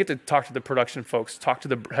that. So they get to talk to the production folks, talk to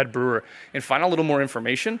the head brewer, and find out a little more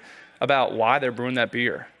information about why they're brewing that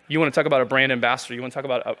beer. You want to talk about a brand ambassador. You want to talk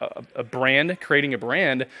about a brand, creating a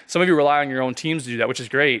brand. Some of you rely on your own teams to do that, which is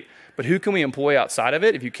great. But who can we employ outside of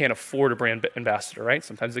it if you can't afford a brand ambassador, right?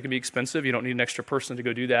 Sometimes it can be expensive. You don't need an extra person to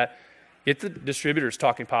go do that. Get the distributors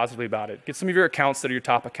talking positively about it. Get some of your accounts that are your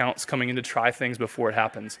top accounts coming in to try things before it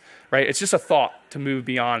happens, right? It's just a thought to move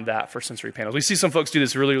beyond that for sensory panels. We see some folks do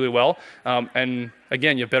this really, really well. And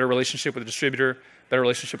again, you have better relationship with the distributor, better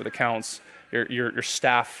relationship with accounts. Your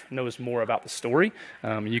staff knows more about the story.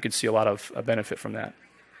 You can see a lot of benefit from that.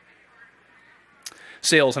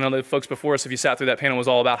 Sales, I know the folks before us, if you sat through that panel, was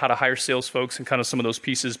all about how to hire sales folks and kind of some of those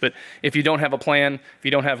pieces. But if you don't have a plan, if you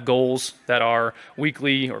don't have goals that are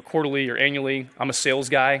weekly or quarterly or annually, I'm a sales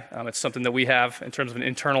guy. It's something that we have in terms of an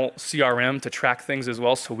internal CRM to track things as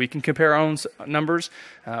well so we can compare our own numbers.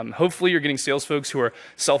 Hopefully you're getting sales folks who are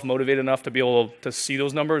self-motivated enough to be able to see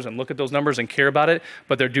those numbers and look at those numbers and care about it.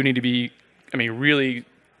 But there do need to be, really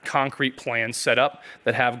concrete plans set up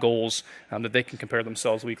that have goals that they can compare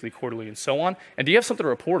themselves weekly, quarterly, and so on. And do you have something to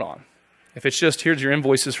report on? If it's just, here's your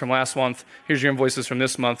invoices from last month, here's your invoices from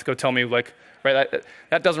this month, go tell me, right,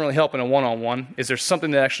 that doesn't really help in a one-on-one. Is there something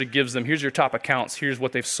that actually gives them, here's your top accounts, here's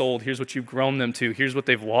what they've sold, here's what you've grown them to, here's what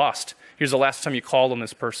they've lost, here's the last time you called on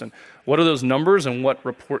this person. What are those numbers and what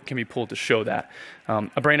report can be pulled to show that?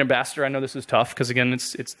 A brand ambassador, I know this is tough because, again,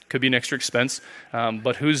 it could be an extra expense,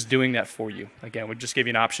 but who's doing that for you? Again, we just gave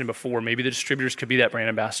you an option before. Maybe the distributors could be that brand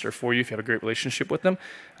ambassador for you if you have a great relationship with them.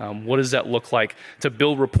 What does that look like to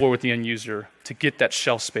build rapport with the end user, to get that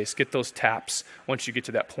shelf space, get those taps once you get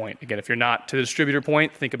to that point? Again, if you're not to the distributor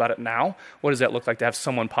point, think about it now. What does that look like to have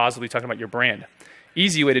someone positively talking about your brand?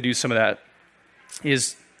 Easy way to do some of that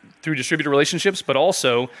is through distributor relationships, but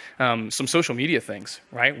also some social media things,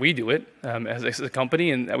 right? We do it as a company,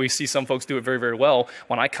 and we see some folks do it very, very well.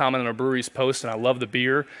 When I comment on a brewery's post and I love the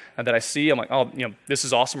beer that I see, I'm like, oh, this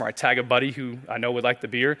is awesome, or I tag a buddy who I know would like the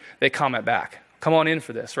beer, they comment back. Come on in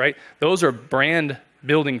for this, right? Those are brand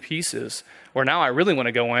building pieces where now I really want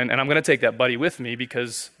to go in and I'm going to take that buddy with me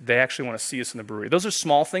because they actually want to see us in the brewery. Those are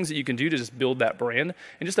small things that you can do to just build that brand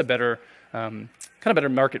and just a better, better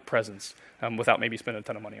market presence without maybe spending a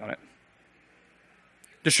ton of money on it.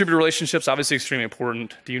 Distributor relationships, obviously extremely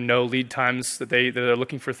important. Do you know lead times that they're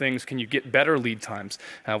looking for things? Can you get better lead times?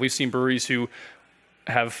 We've seen breweries who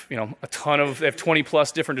have they have 20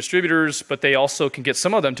 plus different distributors, but they also can get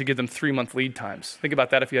some of them to give them 3-month lead times. Think about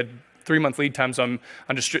that. If you had 3-month lead times on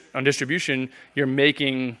distribution, you're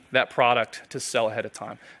making that product to sell ahead of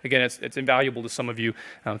time. Again, it's invaluable to some of you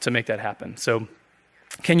to make that happen. So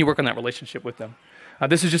can you work on that relationship with them?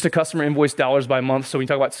 This is just a customer invoice dollars by month. So when you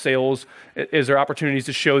talk about sales, is there opportunities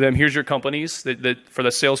to show them, here's your companies, that for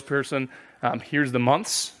the salesperson, here's the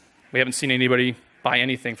months. We haven't seen anybody buy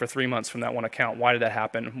anything for 3 months from that one account. Why did that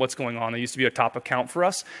happen? What's going on? It used to be a top account for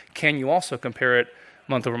us. Can you also compare it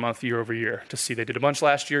month over month, year over year, to see they did a bunch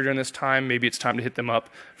last year during this time? Maybe it's time to hit them up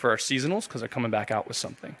for our seasonals because they're coming back out with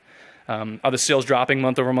something. Are the sales dropping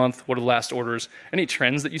month over month? What are the last orders? Any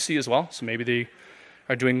trends that you see as well? So maybe they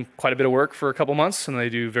are doing quite a bit of work for a couple months and they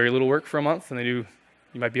do very little work for a month, and you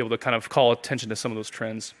might be able to kind of call attention to some of those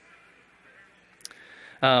trends.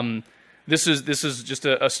 This is just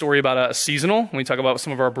a story about a seasonal. When we talk about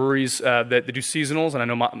some of our breweries that do seasonals, and I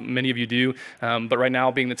know many of you do, but right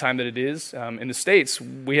now being the time that it is, in the States,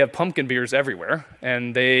 we have pumpkin beers everywhere.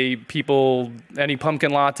 And any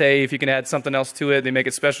pumpkin latte, if you can add something else to it, they make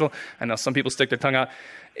it special. I know some people stick their tongue out.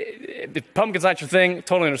 If pumpkin's not your thing,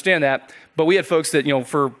 totally understand that. But we had folks that,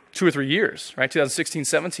 for 2 or 3 years, right, 2016,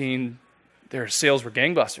 17, their sales were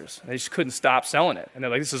gangbusters. They just couldn't stop selling it. And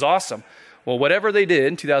they're like, this is awesome. Well, whatever they did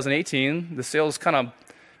in 2018, the sales kind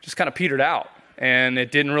of petered out, and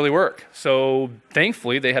it didn't really work. So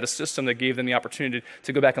thankfully, they had a system that gave them the opportunity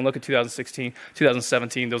to go back and look at 2016,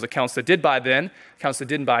 2017, those accounts that did buy then, accounts that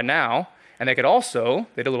didn't buy now, and they did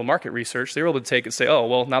a little market research. They were able to take and say, oh,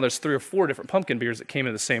 well, now there's 3 or 4 different pumpkin beers that came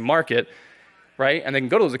into the same market, right? And they can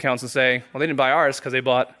go to those accounts and say, well, they didn't buy ours because they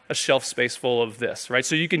bought a shelf space full of this, right?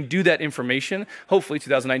 So you can do that information. Hopefully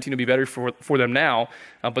 2019 will be better for them now,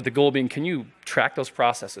 but the goal being, can you track those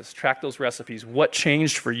processes, track those recipes? What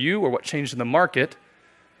changed for you or what changed in the market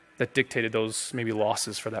that dictated those maybe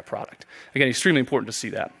losses for that product? Again, extremely important to see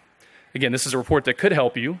that. Again, this is a report that could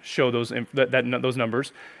help you show those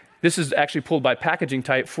numbers. This is actually pulled by packaging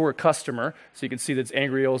type for a customer. So you can see that it's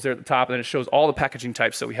Angry Ales there at the top, and then it shows all the packaging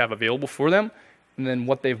types that we have available for them, and then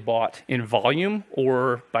what they've bought in volume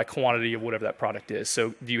or by quantity of whatever that product is.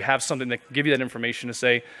 So do you have something that can give you that information to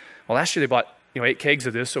say, well, last year they bought 8 kegs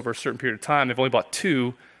of this over a certain period of time. They've only bought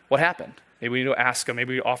 2. What happened? Maybe we need to ask them.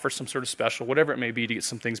 Maybe we offer some sort of special, whatever it may be, to get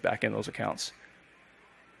some things back in those accounts.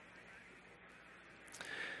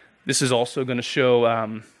 This is also going to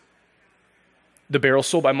show the barrels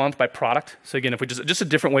sold by month by product. So again, if we just a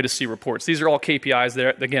different way to see reports. These are all KPIs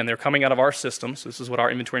there. Again, they're coming out of our system. So this is what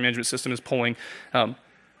our inventory management system is pulling.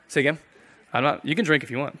 Say again? You can drink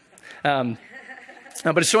if you want.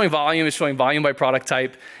 But it's showing volume. It's showing volume by product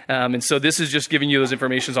type. And so this is just giving you those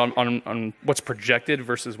informations on what's projected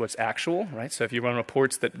versus what's actual, right? So if you run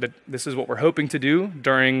reports that this is what we're hoping to do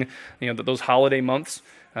during those holiday months,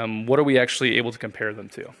 what are we actually able to compare them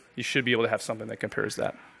to? You should be able to have something that compares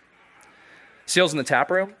that. Sales in the tap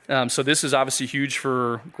room. So this is obviously huge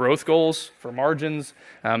for growth goals, for margins.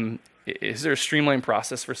 Is there a streamlined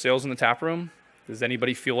process for sales in the tap room? Does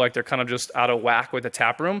anybody feel like they're kind of just out of whack with the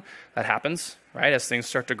tap room? That happens, right? As things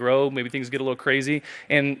start to grow, maybe things get a little crazy.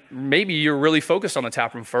 And maybe you're really focused on the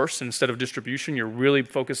tap room first. Instead of distribution, you're really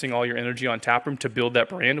focusing all your energy on tap room to build that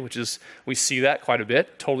brand, we see that quite a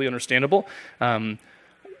bit. Totally understandable.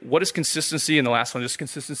 What is consistency in the last one? Just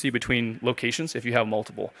consistency between locations. If you have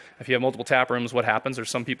multiple tap rooms, what happens? There's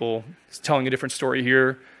some people telling a different story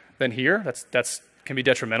here than here. That's can be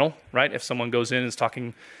detrimental, right? If someone goes in and is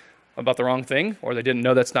talking about the wrong thing, or they didn't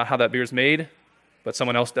know that's not how that beer is made, but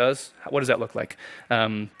someone else does. What does that look like?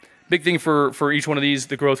 Big thing for each one of these,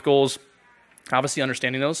 the growth goals. Obviously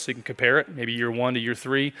understanding those so you can compare it. Maybe year 1 to year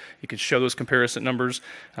 3, you can show those comparison numbers.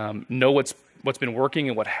 Know what's been working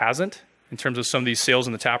and what hasn't. In terms of some of these sales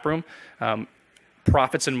in the tap room,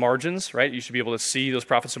 profits and margins, right? You should be able to see those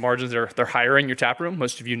profits and margins. They're higher in your tap room.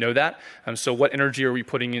 Most of you know that. So what energy are we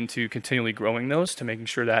putting into continually growing those to making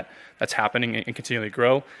sure that that's happening and continually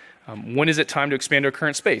grow? When is it time to expand our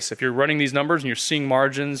current space? If you're running these numbers and you're seeing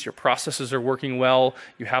margins, your processes are working well,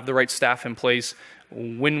 you have the right staff in place,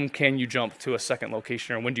 when can you jump to a second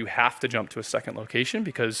location, or when do you have to jump to a second location?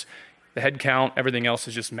 Because the head count, everything else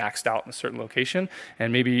is just maxed out in a certain location.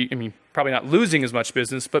 And maybe, probably not losing as much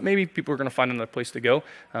business, but maybe people are going to find another place to go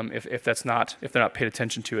if they're not paid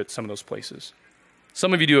attention to at some of those places.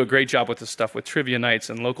 Some of you do a great job with this stuff with trivia nights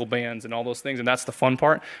and local bands and all those things, and that's the fun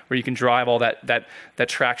part where you can drive all that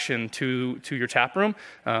traction to your tap room.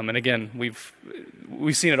 And again,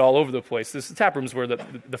 we've seen it all over the place. This tap room is where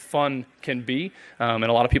the fun can be, and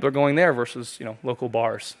a lot of people are going there versus local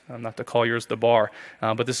bars. Not to call yours the bar,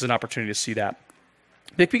 but this is an opportunity to see that.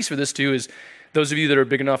 Big piece for this too is those of you that are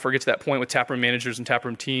big enough or get to that point with taproom managers and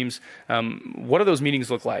taproom teams. What do those meetings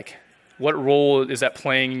look like? What role is that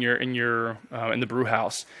playing in the brew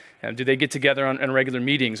house? Do they get together on regular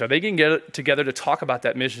meetings? Are they getting together to talk about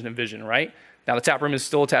that mission and vision, right? Now, the tap room is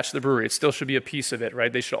still attached to the brewery. It still should be a piece of it,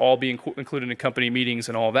 right? They should all be included in company meetings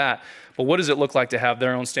and all that. But what does it look like to have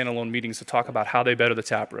their own standalone meetings to talk about how they better the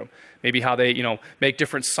tap room? Maybe how they, make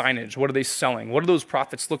different signage. What are they selling? What do those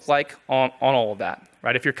profits look like on all of that,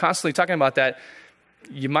 right? If you're constantly talking about that,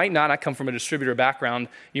 you might not come from a distributor background.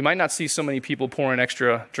 You might not see so many people pouring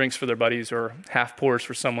extra drinks for their buddies or half pours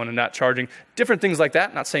for someone and not charging. Different things like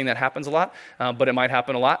that. Not saying that happens a lot, but it might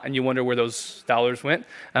happen a lot, and you wonder where those dollars went.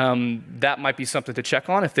 That might be something to check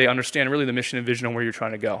on if they understand really the mission and vision on where you're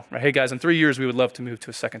trying to go. Right? Hey guys, in 3 years we would love to move to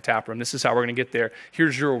a second tap room. This is how we're going to get there.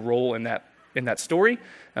 Here's your role in that story.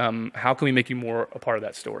 How can we make you more a part of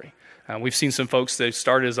that story? We've seen some folks, they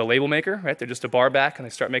started as a label maker, right? They're just a bar back and they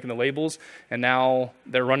start making the labels, and now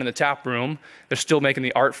they're running the tap room. They're still making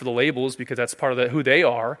the art for the labels because that's part of who they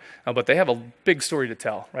are, but they have a big story to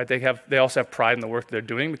tell, right? They also have pride in the work that they're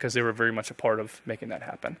doing because they were very much a part of making that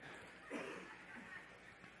happen.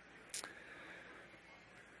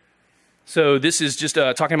 So this is just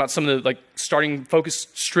talking about some of the starting focus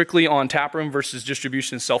strictly on taproom versus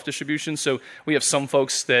distribution and self-distribution. So we have some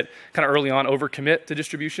folks that kind of early on overcommit to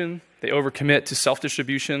distribution. They overcommit to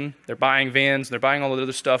self-distribution. They're buying vans. They're buying all the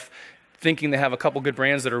other stuff, thinking they have a couple good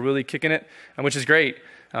brands that are really kicking it, which is great.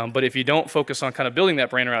 But if you don't focus on kind of building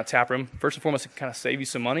that brand around a taproom, first and foremost, it can kind of save you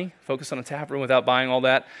some money. Focus on a taproom without buying all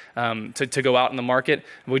that to go out in the market.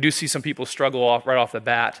 And we do see some people struggle right off the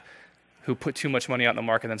bat who put too much money out in the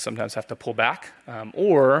market and then sometimes have to pull back,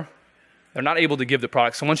 or they're not able to give the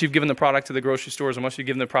product. So once you've given the product to the grocery stores and once you've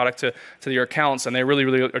given the product to your accounts and they really,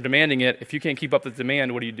 really are demanding it, if you can't keep up with the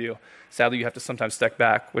demand, what do? Sadly, you have to sometimes step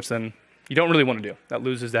back, which then you don't really want to do. That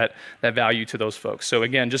loses that value to those folks. So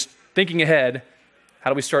again, just thinking ahead,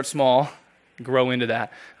 how do we start small, grow into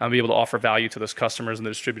that, and be able to offer value to those customers and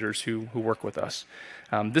the distributors who work with us.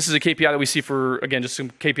 This is a KPI that we see for, again, just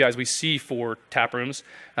some KPIs we see for tap rooms,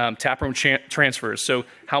 taproom transfers. So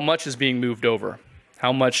how much is being moved over?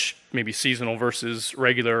 How much maybe seasonal versus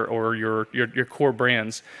regular or your core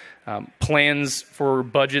brands? Plans for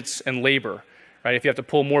budgets and labor, right? If you have to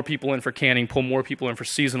pull more people in for canning, pull more people in for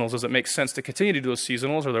seasonals, does it make sense to continue to do those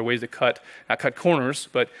seasonals? Or are there ways to not cut corners,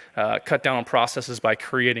 but cut down on processes by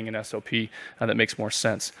creating an SOP that makes more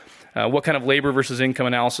sense? What kind of labor versus income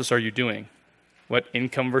analysis are you doing? What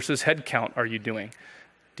income versus head count are you doing?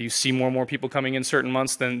 Do you see more and more people coming in certain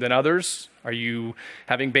months than others? Are you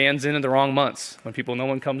having bands in the wrong months when no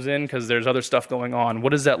one comes in because there's other stuff going on? What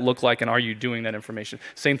does that look like, and are you doing that information?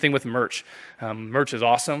 Same thing with merch. Merch is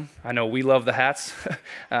awesome. I know we love the hats.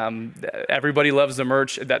 Everybody loves the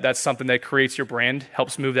merch. That's something that creates your brand,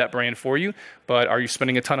 helps move that brand for you. But are you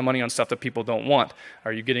spending a ton of money on stuff that people don't want?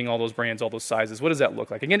 Are you getting all those brands, all those sizes? What does that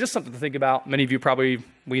look like? Again, just something to think about. Many of you probably,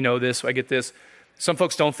 we know this, I get this. Some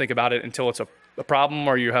folks don't think about it until it's a problem,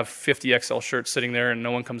 or you have 50 XL shirts sitting there and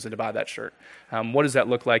no one comes in to buy that shirt. What does that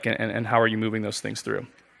look like, and how are you moving those things through?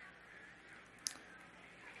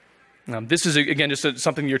 This is, again, just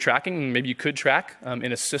something you're tracking. Maybe you could track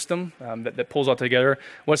in a system that pulls all together.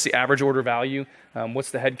 What's the average order value?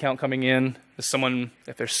 What's the head count coming in? Is someone,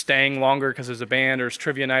 if they're staying longer because there's a band or it's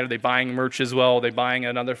trivia night, are they buying merch as well? Are they buying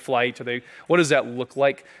another flight? What does that look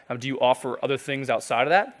like? Do you offer other things outside of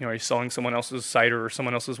that? Are you selling someone else's cider or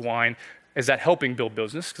someone else's wine? Is that helping build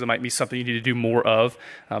business? Because it might be something you need to do more of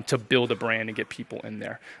to build a brand and get people in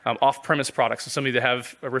there. Off-premise products, so somebody that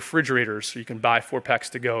have refrigerators, so you can buy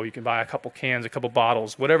 4-packs to go, you can buy a couple cans, a couple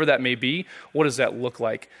bottles, whatever that may be. What does that look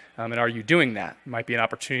like? And are you doing that? It might be an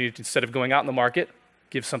opportunity to, instead of going out in the market,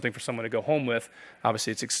 give something for someone to go home with.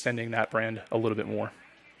 Obviously, it's extending that brand a little bit more.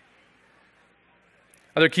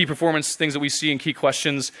 Other key performance things that we see and key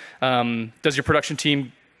questions, does your production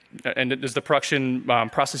team and does the production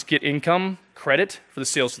process get income credit for the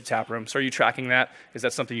sales to the tap room? So are you tracking that? Is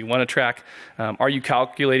that something you want to track? Are you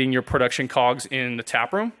calculating your production COGS in the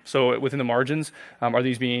tap room? So within the margins, are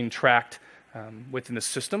these being tracked within the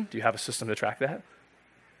system? Do you have a system to track that?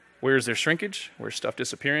 Where is there shrinkage? Where's stuff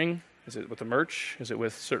disappearing? Is it with the merch? Is it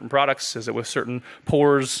with certain products? Is it with certain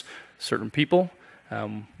pours, certain people?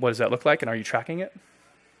 What does that look like, and are you tracking it?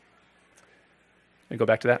 Let me go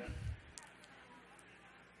back to that.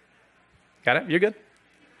 Got it? You're good?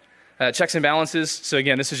 Checks and balances. So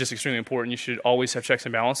again, this is just extremely important. You should always have checks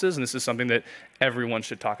and balances, and this is something that everyone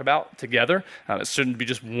should talk about together. It shouldn't be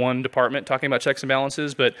just one department talking about checks and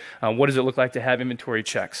balances, but what does it look like to have inventory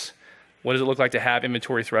checks? What does it look like to have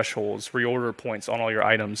inventory thresholds, reorder points on all your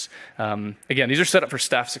items? Again, these are set up for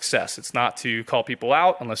staff success. It's not to call people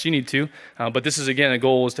out unless you need to, but this is, again, a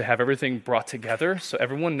goal is to have everything brought together so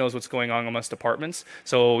everyone knows what's going on amongst departments,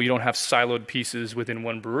 so you don't have siloed pieces within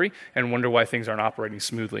one brewery and wonder why things aren't operating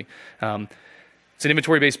smoothly. It's an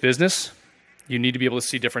inventory-based business. You need to be able to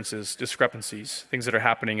see differences, discrepancies, things that are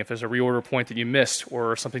happening. If there's a reorder point that you missed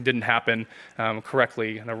or something didn't happen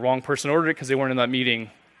correctly and the wrong person ordered it because they weren't in that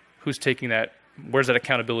meeting, who's taking that? Where's that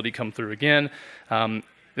accountability come through again?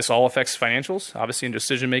 This all affects financials, obviously, in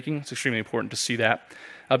decision-making. It's extremely important to see that.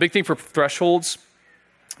 A big thing for thresholds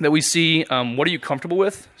that we see, what are you comfortable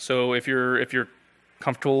with? So if you're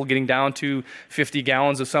comfortable getting down to 50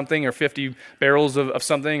 gallons of something or 50 barrels of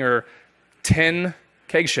something or 10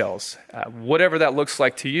 keg shells, whatever that looks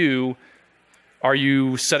like to you, are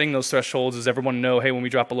you setting those thresholds? Does everyone know, hey, when we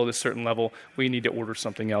drop below this certain level, we need to order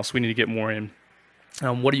something else. We need to get more in.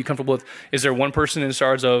 What are you comfortable with? Is there one person in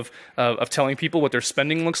charge of telling people what their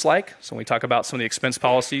spending looks like? So when we talk about some of the expense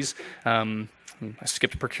policies, I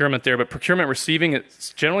skipped procurement there, but procurement receiving,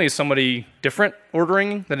 it generally is somebody different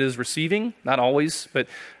ordering that is receiving, not always, but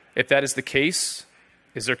if that is the case,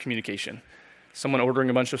 is there communication? Someone ordering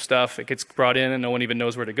a bunch of stuff, it gets brought in and no one even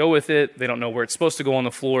knows where to go with it. They don't know where it's supposed to go on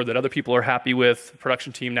the floor that other people are happy with. The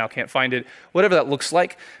production team now can't find it. Whatever that looks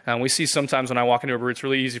like. We see sometimes when I walk into a brewery, it's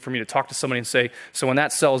really easy for me to talk to somebody and say, so when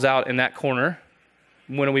that sells out in that corner,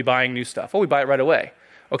 when are we buying new stuff? Oh, we buy it right away.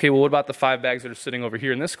 Okay, well, what about the 5 bags that are sitting over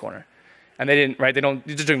here in this corner? And they didn't, right? They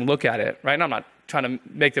just didn't look at it, right? And I'm not trying to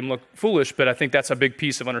make them look foolish, but I think that's a big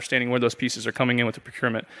piece of understanding where those pieces are coming in with the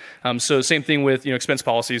procurement. So same thing with expense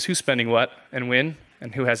policies: who's spending what and when,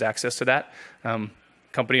 and who has access to that.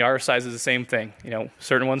 Company our size is the same thing.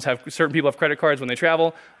 Certain people have credit cards when they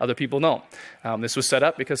travel, other people don't. This was set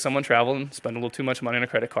up because someone traveled and spent a little too much money on a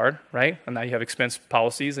credit card, right? And now you have expense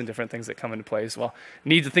policies and different things that come into play as well.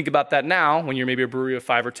 Need to think about that now when you're maybe a brewery of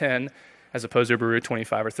 5 or 10. As opposed to a brewery of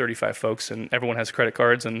 25 or 35 folks, and everyone has credit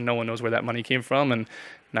cards, and no one knows where that money came from, and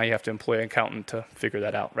now you have to employ an accountant to figure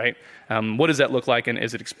that out, right? What does that look like, and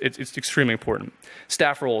it's extremely important.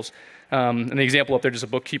 Staff roles, and the example up there, just a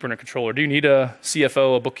bookkeeper and a controller. Do you need a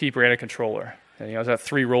CFO, a bookkeeper, and a controller? And, is that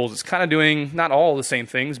 3 roles? It's kind of doing not all the same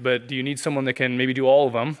things, but do you need someone that can maybe do all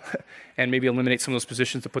of them and maybe eliminate some of those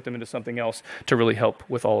positions to put them into something else to really help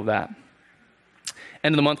with all of that?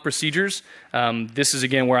 End of the month procedures. This is,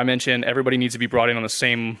 again, where I mentioned everybody needs to be brought in on the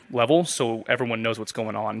same level so everyone knows what's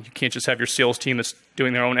going on. You can't just have your sales team that's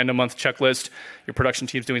doing their own end of month checklist, your production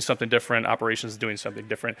team's doing something different, operations is doing something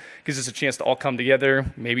different. Gives us a chance to all come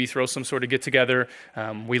together, maybe throw some sort of get together.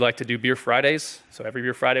 We like to do beer Fridays. So every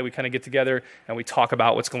beer Friday we kind of get together and we talk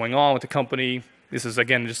about what's going on with the company. This is,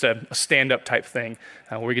 again, just a stand-up type thing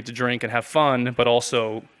where we get to drink and have fun, but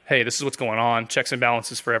also, hey, this is what's going on, checks and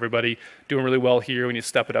balances for everybody, doing really well here, we need to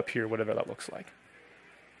step it up here, whatever that looks like.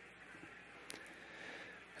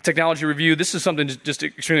 Technology review, this is something just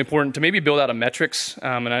extremely important to maybe build out a metrics,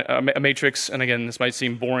 a matrix, and again, this might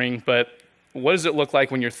seem boring, but what does it look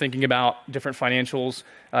like when you're thinking about different financials,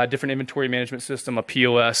 different inventory management system, a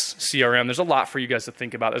POS, CRM? There's a lot for you guys to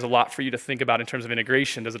think about. There's a lot for you to think about in terms of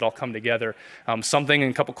integration. Does it all come together? Something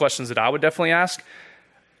and a couple questions that I would definitely ask,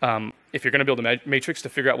 if you're going to build a matrix to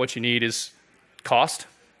figure out what you need, is cost,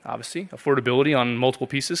 obviously, affordability on multiple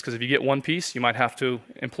pieces, because if you get one piece, you might have to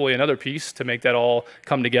employ another piece to make that all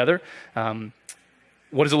come together.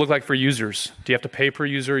 What does it look like for users? Do you have to pay per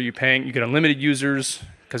user? Are you paying? You get unlimited users?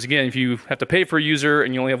 Because again, if you have to pay for a user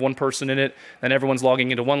and you only have one person in it, then everyone's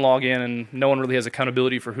logging into one login and no one really has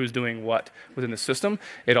accountability for who's doing what within the system.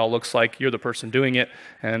 It all looks like you're the person doing it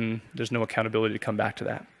and there's no accountability to come back to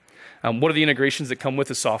that. What are the integrations that come with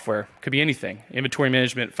the software? Could be anything. Inventory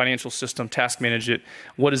management, financial system, task management.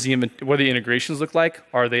 What do the integrations look like?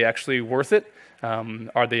 Are they actually worth it?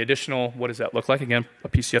 Are they additional? What does that look like? Again, a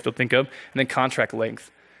piece you have to think of. And then contract length.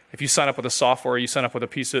 If you sign up with a software, you sign up with a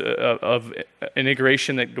piece of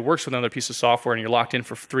integration that works with another piece of software and you're locked in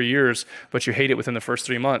for 3 years, but you hate it within the first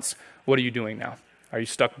 3 months, what are you doing now? Are you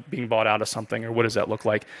stuck being bought out of something, or what does that look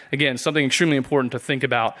like? Again, something extremely important to think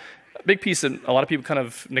about. A big piece that a lot of people kind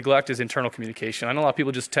of neglect is internal communication. I know a lot of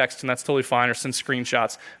people just text, and that's totally fine, or send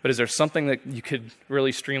screenshots, but is there something that you could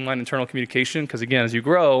really streamline internal communication? Because again, as you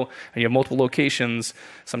grow and you have multiple locations,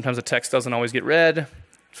 sometimes a text doesn't always get read,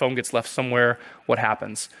 phone gets left somewhere, what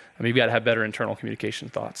happens? I mean, you've got to have better internal communication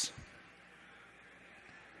thoughts.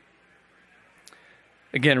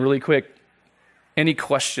 Again, really quick, any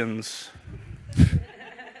questions?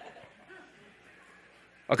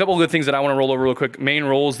 A couple of good things that I want to roll over real quick. Main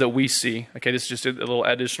roles that we see. Okay, this is just a little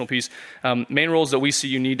additional piece. Main roles that we see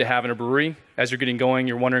you need to have in a brewery. As you're getting going,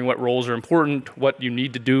 you're wondering what roles are important, what you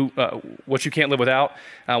need to do, what you can't live without.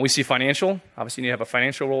 We see financial. Obviously, you need to have a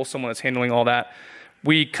financial role, someone that's handling all that.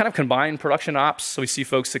 We kind of combine production ops, so we see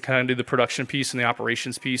folks that kind of do the production piece and the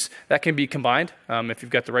operations piece. That can be combined if you've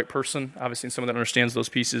got the right person, obviously someone that understands those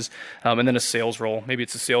pieces, and then a sales role. Maybe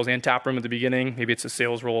it's a sales and tap room at the beginning. Maybe it's a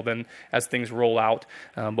sales role then as things roll out.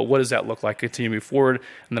 But what does that look like? Continue to move forward.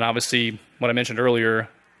 And then obviously, what I mentioned earlier,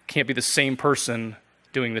 can't be the same person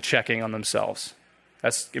doing the checking on themselves.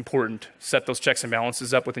 That's important. Set those checks and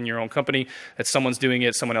balances up within your own company, that someone's doing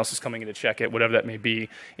it, someone else is coming in to check it, whatever that may be.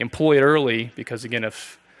 Employ it early, because again,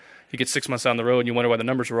 if you get 6 months down the road and you wonder why the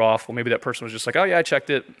numbers were off, well, maybe that person was just like, oh yeah, I checked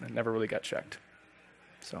it, and never really got checked.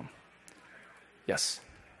 So, yes.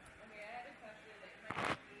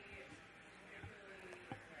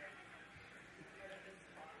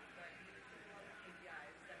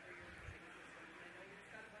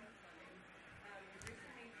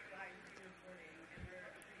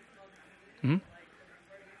 Mm-hmm.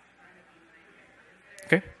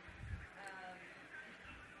 Okay.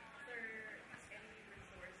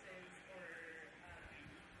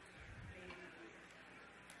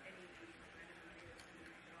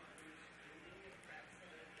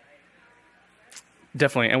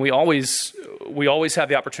 Definitely, and we always have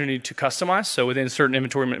the opportunity to customize. So within certain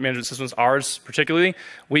inventory management systems, ours particularly,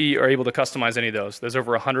 we are able to customize any of those. There's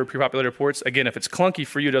over 100 pre-populated reports. Again, if it's clunky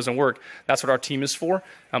for you, it doesn't work. That's what our team is for.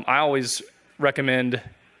 I always recommend,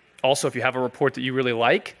 also, if you have a report that you really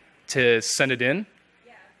like, to send it in.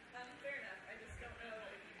 Yeah, fair enough. I just don't know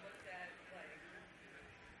if you looked at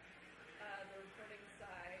the reporting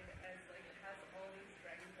side as it has all these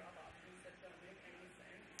drag and drop options that don't make any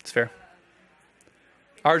sense. It's fair.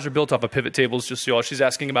 Ours are built off of pivot tables, just so y'all. She's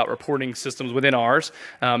asking about reporting systems within ours.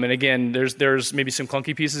 And again, there's maybe some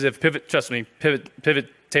clunky pieces. Trust me, pivot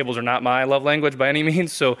tables are not my love language by any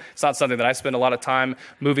means, so it's not something that I spend a lot of time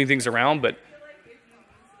moving things around, but I feel like if you use it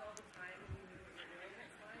all the time and you know what you're doing,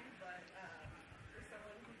 it's fine. But for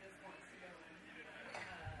someone who just wants to go and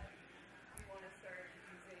you want to start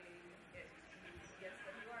using it to use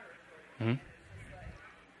DSWR reporting,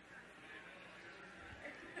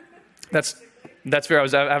 That's fair. I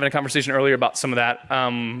was having a conversation earlier about some of that.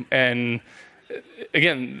 And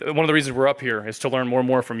again, one of the reasons we're up here is to learn more and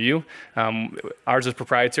more from you. Ours is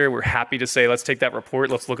proprietary. We're happy to say, let's take that report.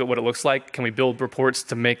 Let's look at what it looks like. Can we build reports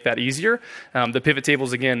to make that easier? The pivot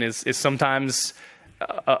tables, again, is sometimes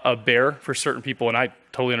a bear for certain people, and I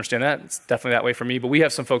totally understand that. It's definitely that way for me. But we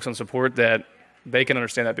have some folks on support that they can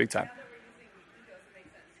understand that big time.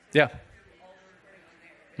 Yeah.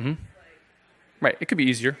 Mm-hmm. Right. It could be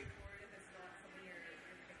easier.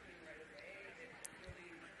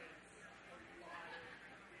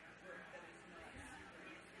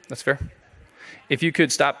 That's fair. If you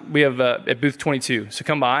could stop, we have at booth 22, so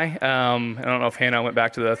come by. I don't know if Hannah went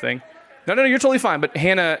back to the thing. No, you're totally fine. But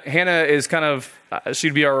Hannah is kind of,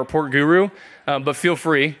 she'd be our report guru, but feel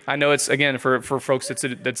free. I know it's, again, for folks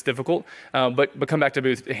that's difficult, but come back to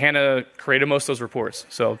booth. Hannah created most of those reports,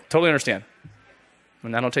 so totally understand.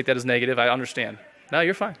 And I don't take that as negative. I understand. No,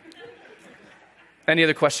 you're fine. Any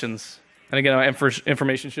other questions? And again,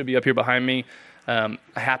 information should be up here behind me.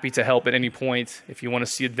 Happy to help at any point. If you want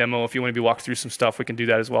to see a demo, if you want to be walked through some stuff, we can do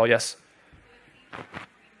that as well. Yes?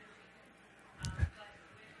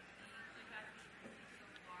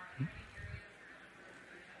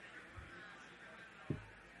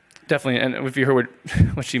 Definitely, and if you heard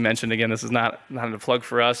what she mentioned, again, this is not a plug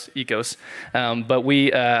for us, Ekos, but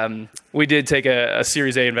we did take a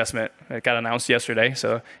Series A investment. It got announced yesterday,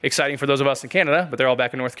 so exciting for those of us in Canada, but they're all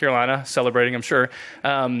back in North Carolina celebrating, I'm sure.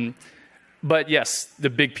 But yes, the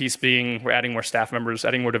big piece being we're adding more staff members,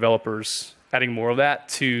 adding more developers, adding more of that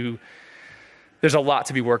to. There's a lot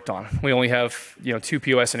to be worked on. We only have 2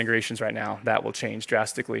 POS integrations right now. That will change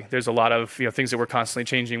drastically. There's a lot of things that we're constantly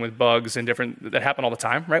changing with bugs and different that happen all the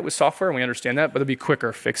time, right, with software, and we understand that. But there'll be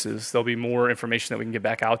quicker fixes. There'll be more information that we can get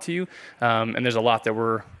back out to you, and there's a lot that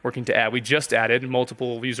we're working to add. We just added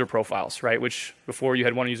multiple user profiles, right? Which before you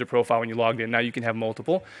had one user profile when you logged in. Now you can have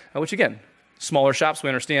multiple, which again. Smaller shops, we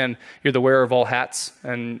understand you're the wearer of all hats,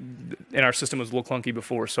 and in our system was a little clunky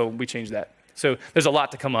before, so we changed that. So there's a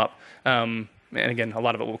lot to come up, and again, a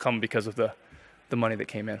lot of it will come because of the money that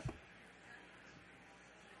came in.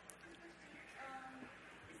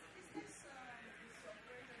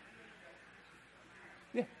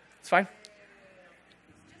 Yeah, it's fine.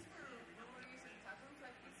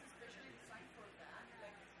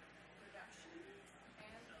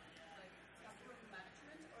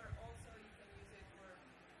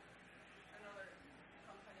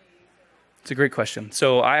 It's a great question.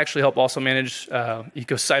 So I actually help also manage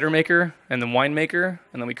Ekos Cider Maker and then Wine Maker,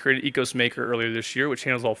 and then we created Ekos Maker earlier this year, which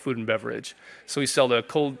handles all food and beverage. So we sell the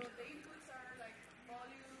cold. So the inputs are like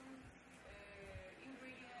volume,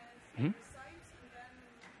 ingredients, sites,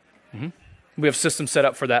 and then We have systems set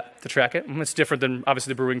up for that to track it. It's different than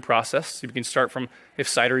obviously the brewing process. You can start from, if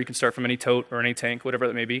cider, you can start from any tote or any tank, whatever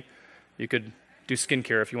that may be. You could do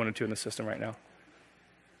skincare if you wanted to in the system right now.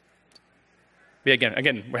 But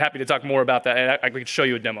again, we're happy to talk more about that. And I can show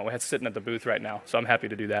you a demo. We're sitting at the booth right now, so I'm happy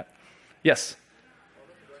to do that. Yes?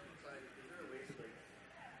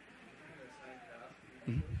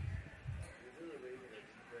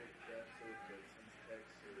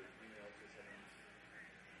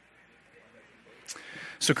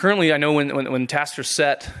 So currently, I know when tasks are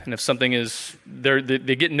set, and if something is,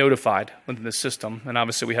 they get notified within the system, and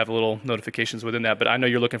obviously we have little notifications within that, but I know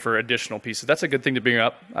you're looking for additional pieces. That's a good thing to bring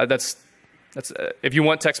up. That's if you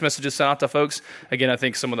want text messages sent out to folks, again, I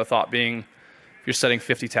think some of the thought being, if you're setting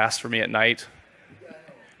 50 tasks for me at night,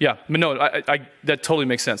 yeah, but no, that totally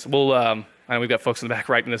makes sense. We'll, I know we've got folks in the back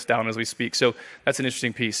writing this down as we speak, so that's an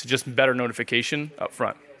interesting piece. Just better notification up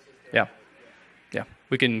front. Yeah. Yeah,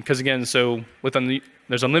 we can, because again, so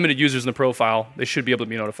there's unlimited users in the profile, they should be able to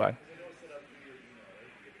be notified.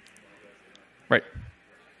 Right.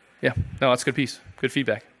 Yeah, no, that's a good piece. Good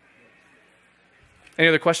feedback. Any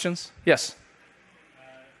other questions? Yes. So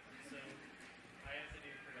I have to do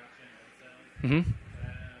production also. Mm-hmm.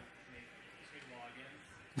 Make 2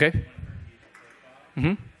 logins. Okay. One for each profile.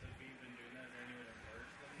 Mm-hmm. So if we've been doing that, is there any way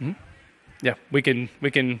to merge them? Yeah,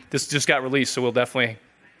 we can, this just got released, so we'll definitely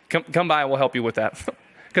come by and we'll help you with that.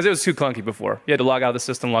 Because it was too clunky before. You had to log out of the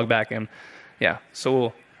system, log back in. Yeah,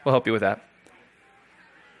 so we'll help you with that.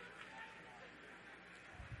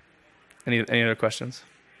 Any other questions?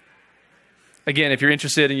 Again, if you're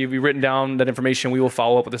interested and you've written down that information, we will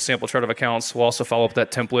follow up with a sample chart of accounts. We'll also follow up with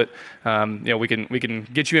that template. We can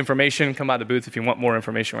get you information. Come by the booth if you want more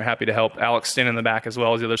information. We're happy to help. Alex standing in the back as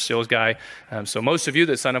well as the other sales guy. So most of you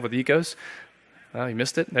that signed up with Ekos, you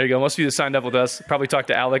missed it. There you go. Most of you that signed up with us probably talked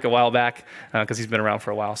to Alec a while back because he's been around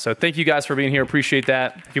for a while. So thank you guys for being here. Appreciate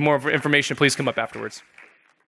that. If you want more information, please come up afterwards.